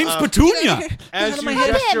 Her name's Petunia. As out of you my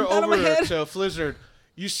head. gesture Out of over my head. to Flizard,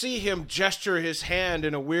 you see him gesture his hand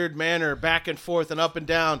in a weird manner back and forth and up and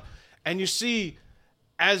down. And you see,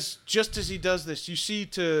 just as he does this, you see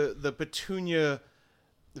to the Petunia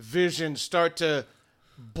vision start to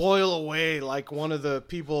boil away like one of the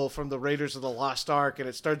people from the Raiders of the Lost Ark, and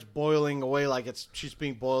it starts boiling away like she's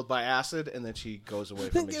being boiled by acid, and then she goes away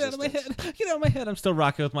from Get out of existence. my head. Get out of my head. I'm still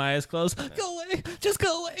rocking with my eyes closed. Go away. Just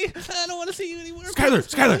go away. I don't want to see you anymore.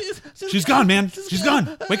 Skylar, Please, just she's go. gone, man. Just She's go.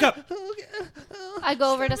 gone. Wake up. I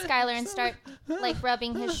go over to Skylar and start,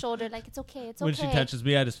 rubbing his shoulder like, it's okay, it's okay. When she touches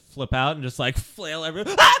me, I just flip out and just flail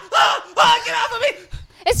everywhere. Get off of me!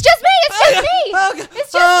 It's just me! It's just me! God.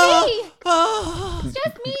 It's just me! Oh, It's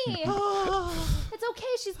just me! It's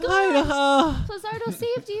okay, she's I gone. Flizardo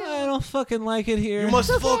saved you. don't fucking like it here. You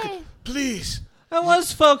must It's focus. okay. Please. I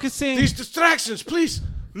was focusing. These distractions, please.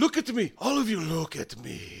 Look at me. All of you look at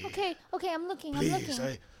me. Okay, I'm looking, Please,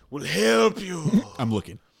 I will help you. I'm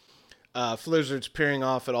looking. Flizard's peering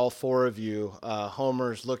off at all four of you.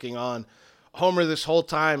 Homer's looking on. Homer this whole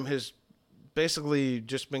time has basically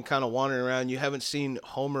just been kind of wandering around. You haven't seen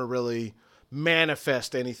Homer really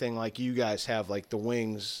manifest anything like you guys have, like the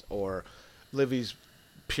wings or Livy's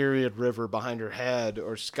period river behind her head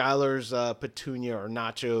or Skylar's Petunia or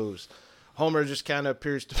Nachos. Homer just kind of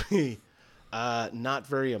appears to be not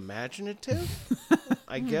very imaginative,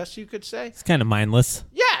 I guess you could say. It's kind of mindless.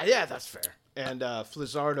 Yeah, that's fair. And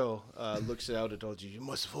Flizardo looks out and told you, you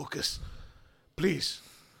must focus. Please,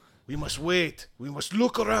 we must wait. We must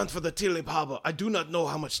look around for the Tierliebhaber. I do not know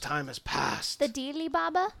how much time has passed. The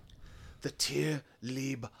Tierliebhaber? The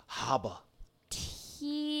Tierliebhaber.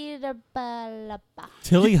 Tierliebhaber.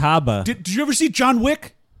 Tierliebhaber. Did you ever see John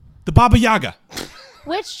Wick? The Baba Yaga.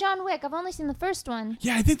 Which John Wick? I've only seen the first one.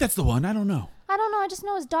 Yeah, I think that's the one. I don't know. I don't know, I just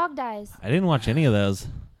know his dog dies. I didn't watch any of those.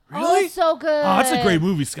 Oh, it's so good. Oh, that's a great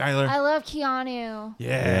movie, Skylar. I love Keanu.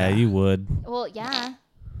 Yeah, you would. Well, yeah.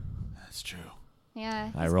 That's true. Yeah.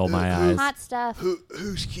 I roll my eyes. Hot stuff.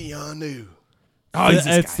 Who's Keanu? Oh, he's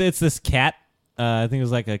this guy. It's this cat. I think it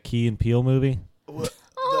was like a Key and Peele movie. What?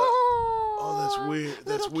 Oh, that's weird.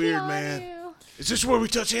 That's little weird, Keanu. man. Is this where we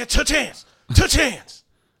touch hands? Touch hands! Touch hands!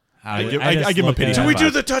 I just give him a look pity at high Do we five. do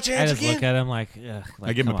the touch I hands just look again? at him like, ugh,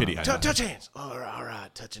 I give him a come pity on. high five. Touch hands. All right,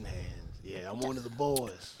 touching hands. Yeah, I'm one of the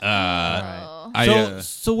boys.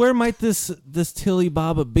 So where might this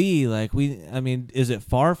Tierliebhaber be? Is it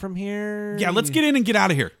far from here? yeah, let's get in and get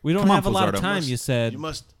out of here. We don't Come on, have a lot of Flizardo. time. You said You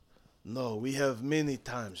must. No, we have many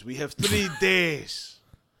times. We have 3 days.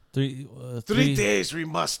 3 3 days we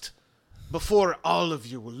must. Before all of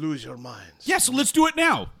you will lose your minds. Yeah, so let's do it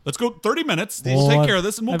now. Let's go 30 minutes. Well, Take care of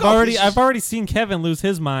this, and we'll I've go. already seen Kevin lose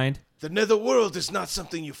his mind. The netherworld is not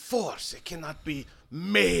something you force. It cannot be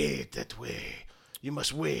made that way. You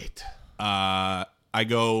must wait. I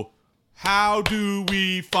go, How do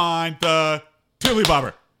we find the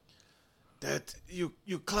Tierliebhaber? That you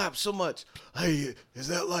clap so much. Hey, is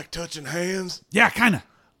that like touching hands? Yeah, kind of.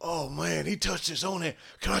 Oh man, he touched his own hand.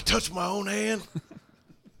 Can I touch my own hand?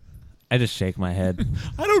 I just shake my head.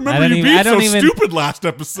 I don't remember you being so stupid last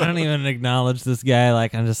episode. I don't even acknowledge this guy.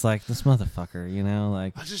 Like, I'm just like, this motherfucker, you know?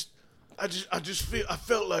 Like, I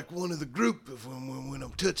felt like one of the group when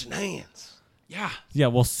I'm touching hands. yeah,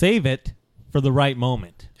 we'll save it for the right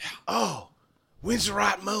moment. Oh, when's the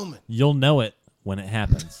right moment? You'll know it when it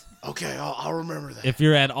happens. Okay, I'll remember that. If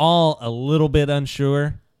you're at all a little bit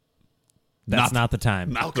unsure, that's not the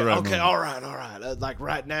time. Okay, all right. Like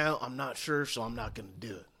right now, I'm not sure, so I'm not going to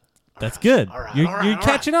do it. That's good. All right, you're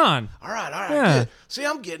catching on. All right. Yeah. Good. See,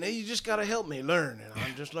 I'm getting it. You just got to help me learn, and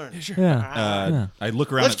I'm just learning. Sure. Yeah. All right. I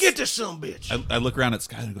look around. Let's get this son of a bitch. I look around at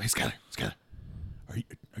Skyler and go, "Hey, Skyler,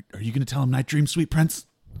 are you going to tell him Night Dream, Sweet Prince?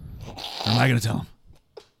 Or am I going to tell him?"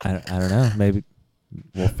 I don't know. Maybe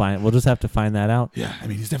we'll just have to find that out. Yeah, I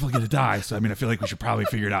mean, he's definitely going to die. So, I mean, I feel like we should probably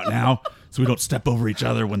figure it out now so we don't step over each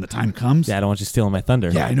other when the time comes. Yeah, I don't want you stealing my thunder.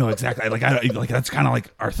 Yeah, I know, exactly. Like that's kind of like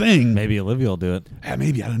our thing. Maybe Olivia will do it. Yeah,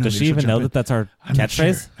 maybe. I don't know. Does Maybe she even she'll know jump that that's our I'm not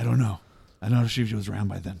catchphrase? sure. I don't know. I don't know if she was around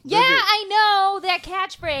by then. Yeah, I know that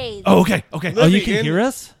catchphrase. Oh, okay. Oh, you Livy, can hear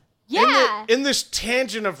us? Yeah. In this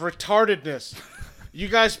tangent of retardedness, you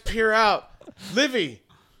guys peer out. Livy,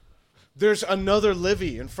 there's another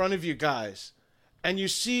Livy in front of you guys. And you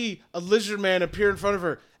see a lizard man appear in front of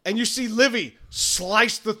her. And you see Livy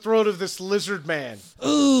slice the throat of this lizard man.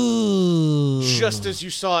 Ooh. Just as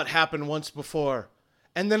you saw it happen once before.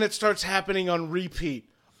 And then it starts happening on repeat.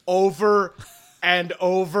 Over and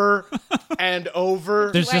over and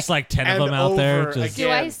over. There's just like 10 of them out there. Just, Do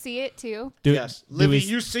I see it too? Yes. Livy,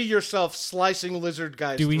 you see yourself slicing lizard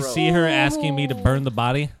guy's do we throat. see her asking me to burn the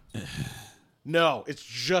body? No, it's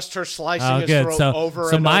just her slicing Oh, his good. throat So, over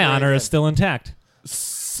so and my over honor again. is still intact.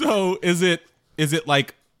 So is it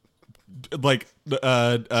like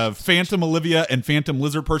Phantom Olivia and Phantom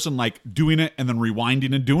Lizard Person like doing it and then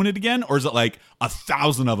rewinding and doing it again, or is it like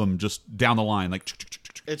 1,000 of them just down the line like?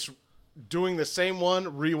 It's doing the same one,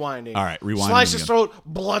 rewinding. All right, rewinding Slice his again. throat,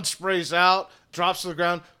 blood sprays out, drops to the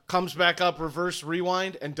ground, comes back up, reverse,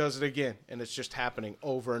 rewind, and does it again. And it's just happening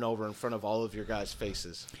over and over in front of all of your guys'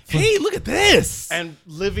 faces. Hey, look at this! And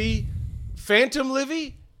Livy, Phantom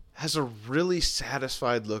Livy, has a really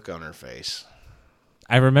satisfied look on her face.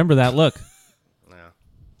 I remember that look. Yeah.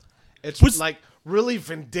 It's like really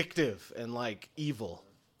vindictive and like evil.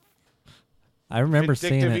 I remember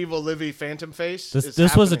seeing Vindictive, it. evil Livy Phantom face. This is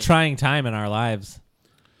was a happening. trying time in our lives.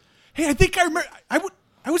 Hey, I think I remember. I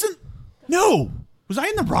wasn't. No, was I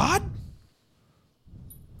in the rod?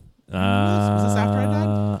 Was this after I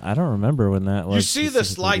died? I don't remember when that was. You see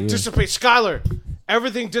this specifically light to you. dissipate. Skylar,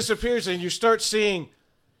 everything disappears, and you start seeing.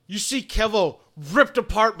 You see Kevo ripped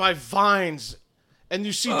apart by vines, and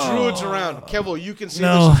you see druids around. Kevo, you can see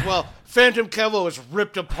this as well. Phantom Kevo is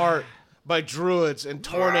ripped apart by druids and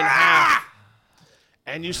torn in half.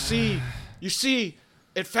 And you see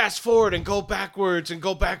it fast forward and go backwards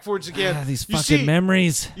again. These You fucking see-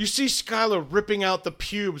 memories. You see Skylar ripping out the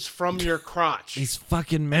pubes from your crotch. These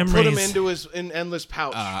fucking memories. Put them into his endless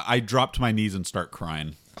pouch. I drop to my knees and start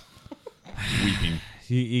crying, weeping.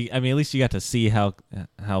 I mean, at least you got to see how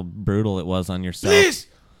brutal it was on yourself.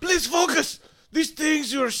 Please focus. These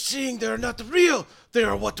things you are seeing, they are not real. They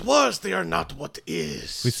are what was. They are not what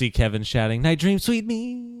is. We see Kevin shouting, "Night dream, sweet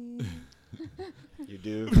me." You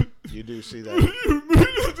do see that.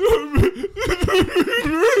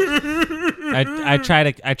 I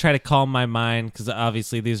try to calm my mind because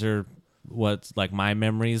obviously these are what's like my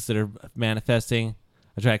memories that are manifesting.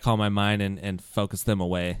 I try to calm my mind and focus them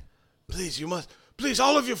away. Please,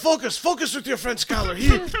 all of you, focus with your friend Skylar.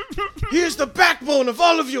 He is the backbone of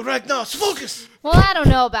all of you right now. So focus. Well, I don't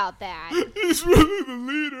know about that. He's really the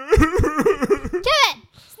leader. Kevin,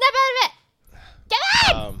 snap out of it.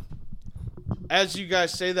 Kevin! As you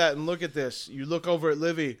guys say that and look at this, you look over at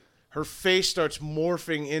Livy. Her face starts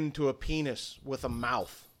morphing into a penis with a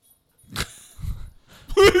mouth.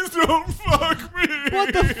 Please don't fuck me.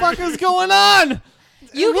 What the fuck is going on?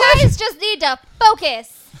 You guys just need to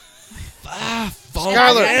focus.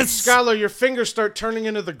 Skylar, your fingers start turning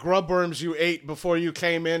into the grub worms you ate before you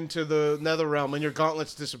came into the nether realm, and your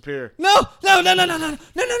gauntlets disappear. No, my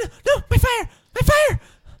fire.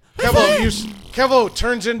 Kevo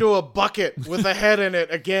turns into a bucket with a head in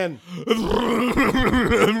it again.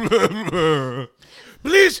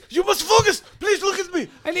 Please, you must focus. Please look at me.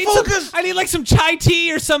 Focus. I need like some chai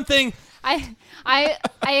tea or something. I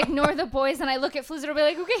ignore the boys and I look at Flizard and be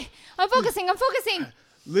like, okay, I'm focusing.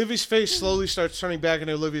 Livy's face slowly starts turning back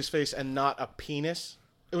into Olivia's face and not a penis.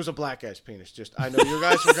 It was a black guy's penis. Just I know you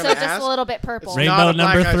guys are So going to just ask. a little bit purple. It's Rainbow not a black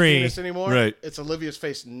number guy's 3. penis anymore. Right. It's Olivia's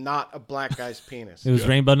face, not a black guy's penis. It was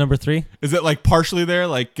rainbow number 3. Is it like partially there?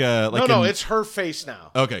 Like No, it's her face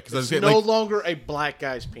now. Okay, because I It's was no like, longer a black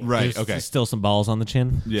guy's penis. right. There's Okay. still some balls on the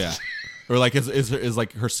chin. Yeah. Or like is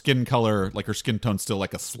like her skin color, like her skin tone, still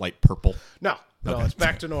like a slight purple? No, it's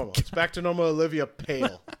back to normal. It's back to normal. Olivia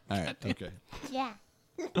pale. All right. Okay. Yeah.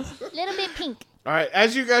 Little bit pink. All right,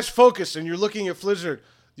 as you guys focus and you're looking at Flizard,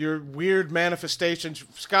 your weird manifestations,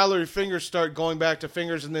 Skyler, your fingers start going back to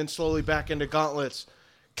fingers and then slowly back into gauntlets.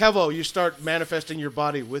 Kevo, you start manifesting your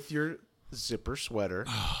body with your zipper sweater.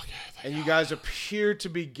 Oh, okay. And you guys appear to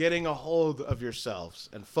be getting a hold of yourselves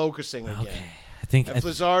and focusing again. I think And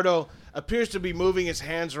Flizardo appears to be moving his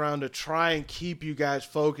hands around to try and keep you guys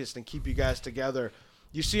focused and keep you guys together.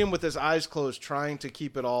 You see him with his eyes closed, trying to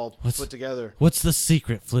keep it all put together. what's the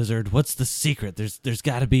secret, Flizard? What's the secret? There's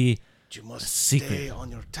got to be. You must secret. stay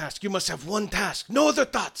on your task. You must have one task, no other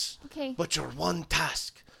thoughts. Okay. But your one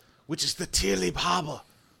task, which is the Tierliebhaber.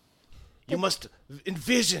 You must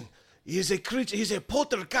envision. He is a creature. He's a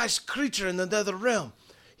poltergeist creature in the nether realm.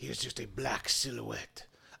 He is just a black silhouette.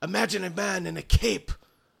 Imagine a man in a cape,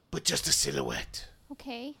 but just a silhouette.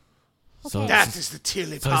 Okay. So That is the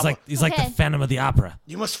Tierliebhaber. So he's like the Okay. Phantom of the Opera.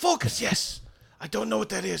 You must focus, yes. I don't know what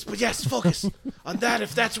that is, but yes, focus on that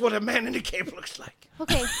if that's what a man in a cape looks like.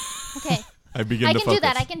 Okay. Okay. I begin I to can focus. do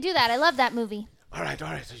that. I can do that. I love that movie. All right.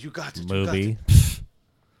 You got it. Movie. You got it.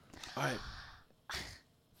 All right.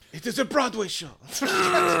 It is a Broadway show.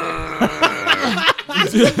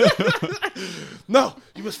 No,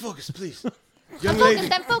 you must focus, please. Young lady,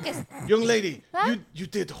 I'm focused. young lady, Huh? you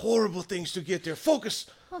did horrible things to get there. Focus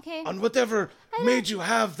Okay. on whatever made you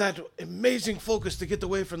have that amazing focus to get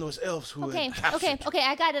away from those elves who Okay. had captured Okay. you. Okay.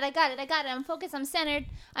 I got it. I'm focused. I'm centered.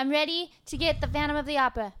 I'm ready to get the Phantom of the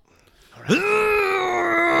Opera.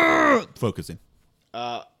 Focusing.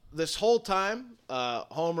 This whole time,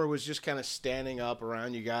 Homer was just kind of standing up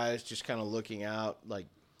around you guys, just kind of looking out, like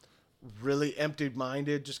really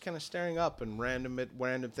empty-minded, just kind of staring up and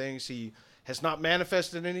random things. He has not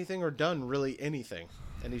manifested anything or done really anything,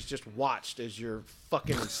 and he's just watched as your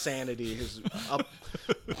fucking insanity has up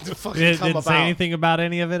to fucking Didn't come about. say anything about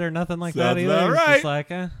any of it or nothing like that Sounds either. about It's right.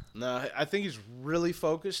 just like, No, I think he's really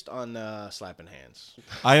focused on slapping hands.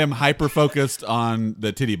 I am hyper focused on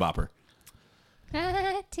the titty bopper.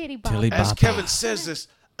 Titty bop. Tilly As Bop. Kevin says this,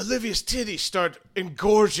 Olivia's titties start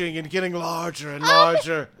engorging and getting larger and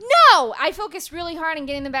larger. No! I focused really hard on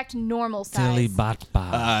getting them back to normal size. Tilly Bop.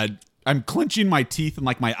 I'm clenching my teeth and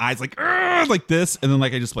like my eyes like this, and then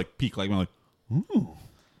like I just like peek like I'm like, ooh.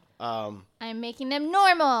 I'm making them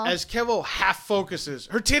normal. As Kevo half focuses,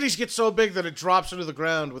 her titties get so big that it drops her to the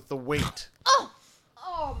ground with the weight.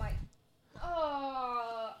 Oh my.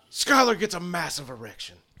 Oh. Skylar gets a massive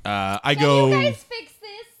erection. I Can go. you guys fix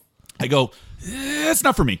this? I go. It's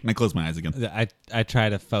not for me, and I close my eyes again. I try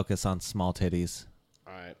to focus on small titties.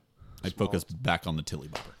 All right. I focus back on the tilly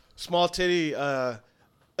bopper. Small titty,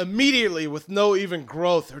 immediately with no even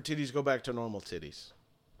growth, her titties go back to normal titties.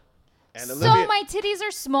 And So Olivia, my titties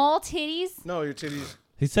are small titties? no, your titties,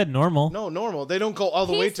 He said normal. no, normal. They don't go all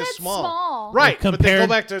the He way to said small. small. Right, but they go Compared-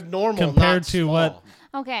 back to normal, compared not to small. what-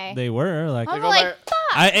 Okay. They were like. I'm go like,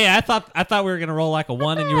 back- fuck. I thought we were gonna roll like a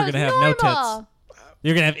 1 and you were gonna have no normal. tits.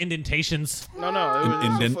 You're gonna have indentations. No,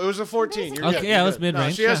 Indent? it was a 14. You're Okay, good, yeah, you're it was good.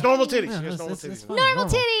 mid-range, No, she has yeah. normal titties. Yeah, she has it's- normal it's titties. fine. Normal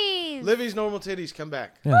titties. Livy's normal titties come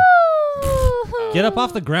back. Yeah. Woo. Get up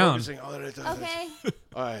off the ground. Focusing. All right, Okay.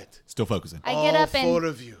 all right. Still focusing. I get All up and 4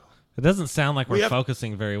 of you. It doesn't sound like We we're have-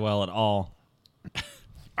 focusing very well at all.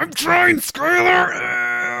 I'm trying,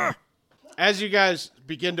 Skylar. As you guys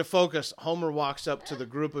begin to focus, Homer walks up to the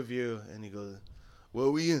group of you and he goes,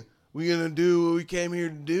 "Well, we gonna do what we came here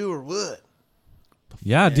to do, or what?"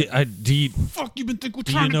 Yeah. Do you Fuck, you've been thinking. We're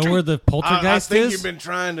do you trying know to where the I poltergeist think is? you've been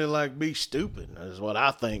trying to like be stupid. Is what I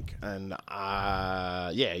think, and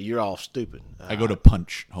yeah, you're all stupid. I go to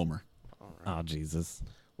punch Homer. Oh Jesus.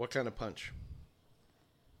 What kind of punch?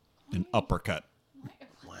 An uppercut.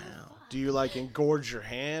 Wow. Do you like engorge your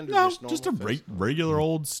hand? Or No, just, just a normal fist? regular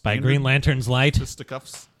old By standard Green Lantern's light.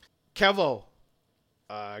 fisticuffs. Kevo,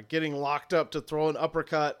 getting locked up to throw an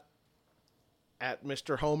uppercut at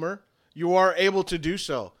Mr. Homer. You are able to do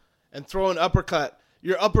so and throw an uppercut.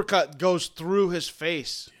 Your uppercut goes through his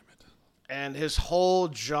face. Damn it. And his whole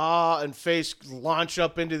jaw and face launch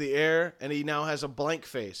up into the air, and he now has a blank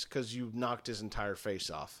face because you knocked his entire face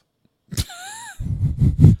off.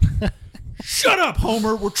 Shut up,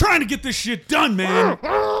 Homer. We're trying to get this shit done, man.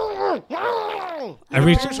 I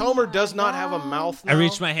reach Homer does not have a mouth now. I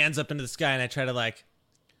reach my hands up into the sky and I try to like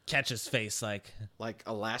catch his face. Like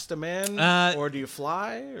Elastaman? Or do you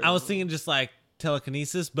fly? Or? I was thinking just like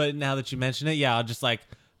telekinesis, but now that you mention it, yeah, I'll just like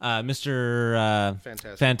Mr.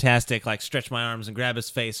 Fantastic, like stretch my arms and grab his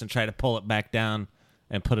face and try to pull it back down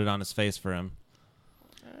and put it on his face for him.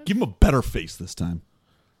 Give him a better face this time.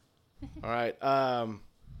 All right.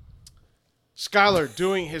 Skyler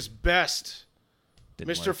doing his best.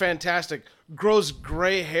 Mr. Work. Fantastic grows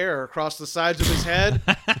gray hair across the sides of his head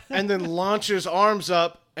and then launches arms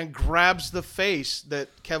up and grabs the face that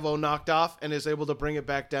Kevo knocked off and is able to bring it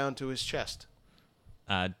back down to his chest.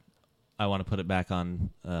 I want to put it back on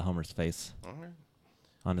Homer's face. Okay.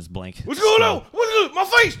 On his blank. What's going on? My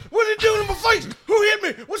face? What are you doing to my face? Who hit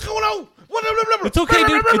me? What's going on? It's okay,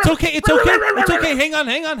 dude. It's okay. It's okay. Hang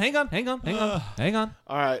on.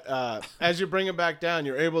 All right. As you bring it back down,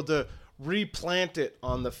 you're able to replant it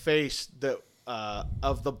on the face that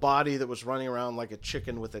of the body that was running around like a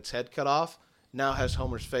chicken with its head cut off. Now has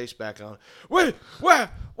Homer's face back on. Wait,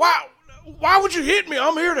 why would you hit me?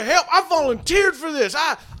 I'm here to help. I volunteered for this.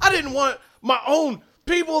 I didn't want my own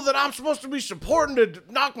people that I'm supposed to be supporting to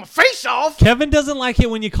knock my face off. Kevin doesn't like it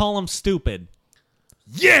when you call him stupid.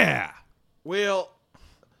 Yeah. Well,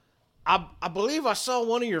 I believe I saw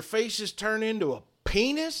one of your faces turn into a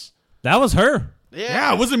penis. That was her.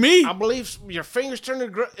 Yeah, it wasn't me. I believe your fingers turned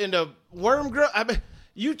into worm growth. I mean,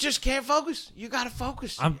 you just can't focus. You got to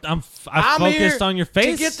focus. I'm focused on your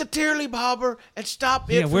face. To get the Tierliebhaber and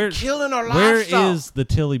stop it from killing our where livestock. Where is the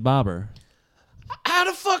Tierliebhaber? How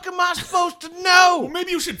the fuck am I supposed to know? Well,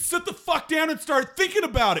 maybe you should sit the fuck down and start thinking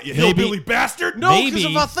about it, you hillbilly bastard. No, because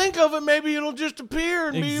if I think of it, maybe it'll just appear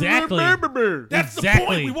and exactly. be... That's the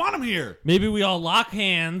point. We want him here. Maybe we all lock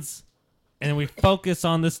hands and we focus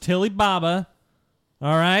on this Tierliebhaber.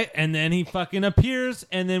 All right? And then he fucking appears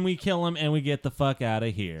and then we kill him and we get the fuck out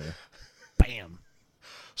of here. Bam.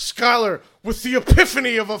 Skyler, with the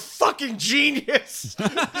epiphany of a fucking genius,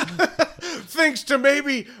 thinks to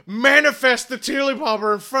maybe manifest the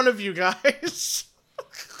Tierliebhaber in front of you guys.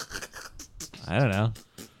 I don't know.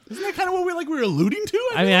 Isn't that kind of what we were alluding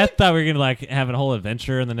to? I thought we were gonna like have a whole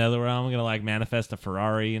adventure in the netherworld. I'm gonna like manifest a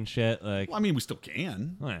Ferrari and shit. Like, well, I mean, we still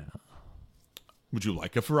can. Oh, yeah. Would you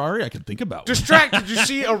like a Ferrari? I could think about one. Distracted, you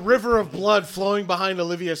see a river of blood flowing behind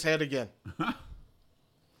Olivia's head again.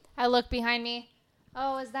 I look behind me.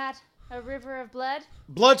 Oh, is that a river of blood?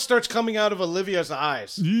 Blood starts coming out of Olivia's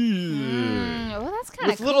eyes. Well, that's kind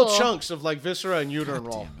of cool. With little chunks of like viscera and uterine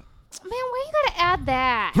roll. Man, why you gotta add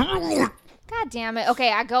that? God damn it. Okay,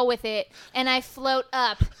 I go with it, and I float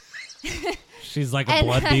up. She's like a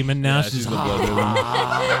blood demon now. Yeah, she's a blood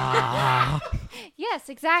demon. Yes,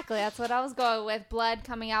 exactly. That's what I was going with. Blood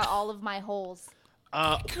coming out all of my holes.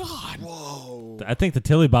 God. Whoa. I think the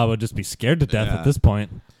Tierliebhaber would just be scared to death at this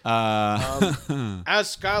point.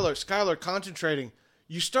 As Skyler concentrating,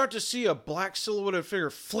 you start to see a black silhouetted figure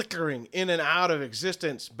flickering in and out of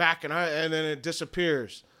existence, back and then it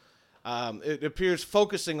disappears. It appears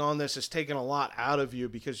focusing on this has taken a lot out of you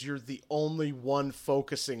because you're the only one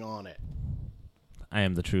focusing on it. I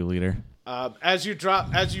am the true leader. As you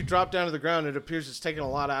drop down to the ground, it appears it's taken a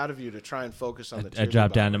lot out of you to try and focus on the I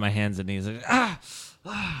drop down to my hands and knees. Like,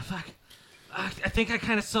 fuck. I think I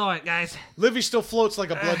kind of saw it, guys. Livy still floats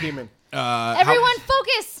like a blood demon. Everyone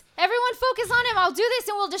focus! Everyone focus on him. I'll do this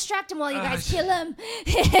and we'll distract him while you guys kill him.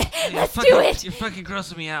 Let's do it. You're fucking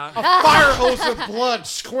grossing me out. A fire hose of blood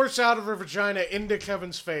squirts out of her vagina into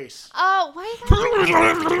Kevin's face. Oh, why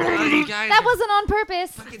you guys? That wasn't on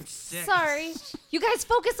purpose. Fucking sick. Sorry. You guys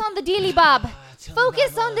focus on the Tierliebhaber.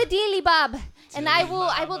 Focus on the Tierliebhaber. And I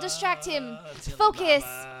will distract him. Focus.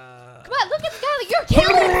 Come on, look at Skyler. You're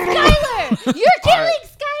killing Skyler. You're killing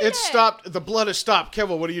Skyler. It stopped. The blood has stopped.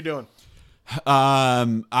 Kevin, what are you doing?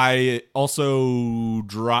 I also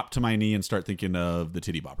drop to my knee and start thinking of the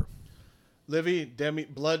Tierliebhaber. Livy,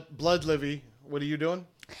 blood Livy, what are you doing?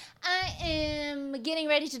 I am getting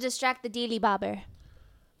ready to distract the Tierliebhaber.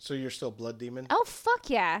 So you're still blood demon? Oh, fuck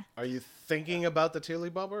yeah. Are you thinking about the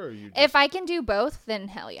Tierliebhaber, or are you? If I can do both, then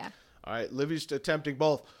hell yeah. All right, Livy's attempting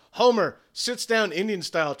both. Homer sits down Indian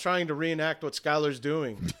style, trying to reenact what Skyler's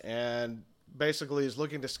doing, and basically is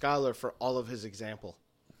looking to Skyler for all of his example.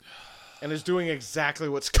 And is doing exactly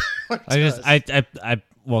what Skyler does.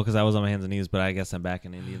 Well, because I was on my hands and knees, but I guess I'm back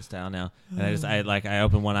in Indian style now. And I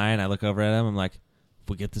open one eye and I look over at him. I'm like, if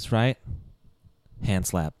we get this right, hand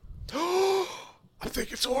slap. I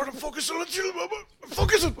think it's hard. I'm focusing on the Tierliebhaber. I'm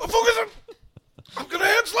focusing. I'm gonna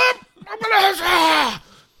hand slap.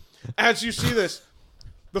 As you see this,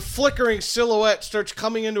 the flickering silhouette starts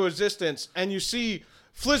coming into existence, and you see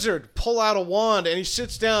Flizard pull out a wand, and he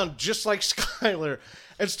sits down just like Skyler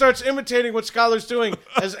and starts imitating what Skyler's doing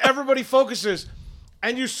as everybody focuses.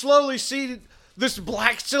 and you slowly see this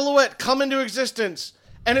black silhouette come into existence,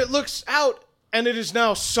 and it looks out, and it is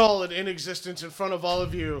now solid in existence in front of all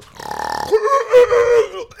of you.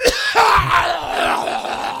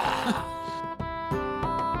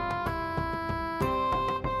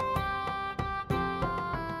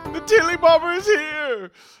 The Tierliebhaber is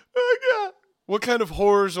here! Oh, God. What kind of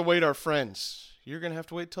horrors await our friends? You're going to have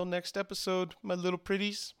to wait till next episode, my little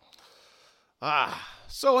pretties.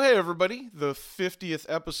 So hey everybody, the 50th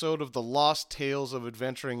episode of the Lost Tales of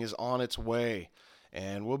Adventuring is on its way.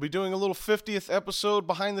 And we'll be doing a little 50th episode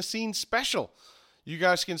behind the scenes special. You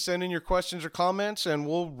guys can send in your questions or comments and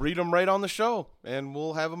we'll read them right on the show. And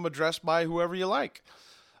we'll have them addressed by whoever you like.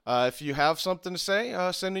 If you have something to say,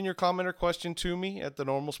 send in your comment or question to me at the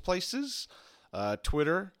normal places.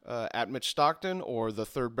 Twitter, at Mitch Stockton, or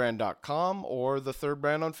thethirdbrand.com, or The Third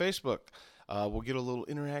Brand on Facebook. We'll get a little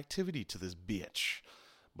interactivity to this bitch.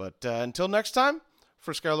 But until next time,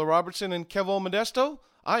 for Skyler Robertson and Kevo Modesto,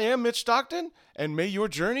 I am Mitch Stockton, and may your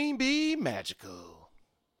journey be magical.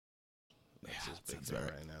 That's his big thing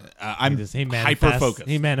right now. I'm hyper-focused.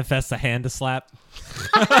 He manifests a hand to slap.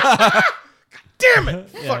 Damn it!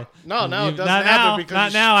 Yeah. Fuck. No, now it doesn't Not happen now. because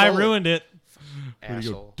Not you now. I stole it. ruined it.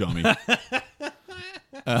 Asshole. Dummy.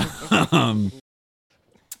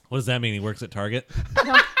 What does that mean? He works at Target?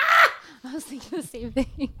 No, I was thinking the same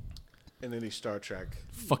thing. In any Star Trek,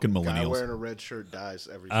 Fucking guy millennials. wearing a red shirt dies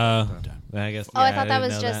every I time. guess. Oh, I yeah, thought that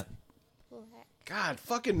didn't was know just. God,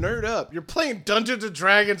 fucking nerd up. You're playing Dungeons and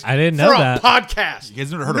Dragons I didn't for know a that. podcast. You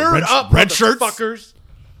guys never heard Nerd of up, red shirts? motherfuckers.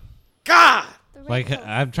 God. Like,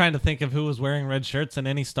 I'm trying to think of who was wearing red shirts in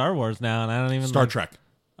any Star Wars now, and I don't even. Star Trek.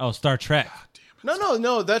 Oh, Star Trek.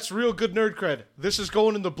 No, that's real good nerd cred. This is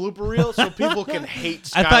going in the blooper reel so people can hate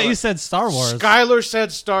Skyler. I thought you said Star Wars. Skyler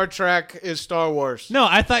said Star Trek is Star Wars. No,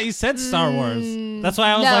 I thought you said Star Wars. That's why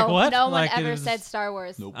I was like, what? No one Like, ever it was- said Star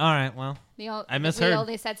Wars. Nope. All right, well. I misheard. We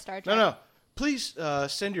only said Star Trek. No. Please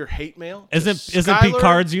send your hate mail. Isn't Skyler-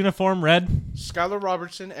 Picard's uniform red?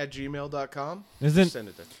 SkylerRobertson@gmail.com. Isn't- Send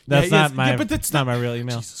it there. That's Yeah, not yes. my. Yeah, but that's not my real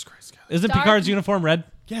email. Jesus Christ, guys. Isn't Dark- Picard's uniform red?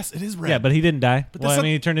 Yes, it is red. Yeah, but he didn't die. But Well, that's I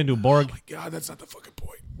mean, he turned into a Borg. God, that's not the fucking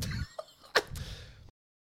point.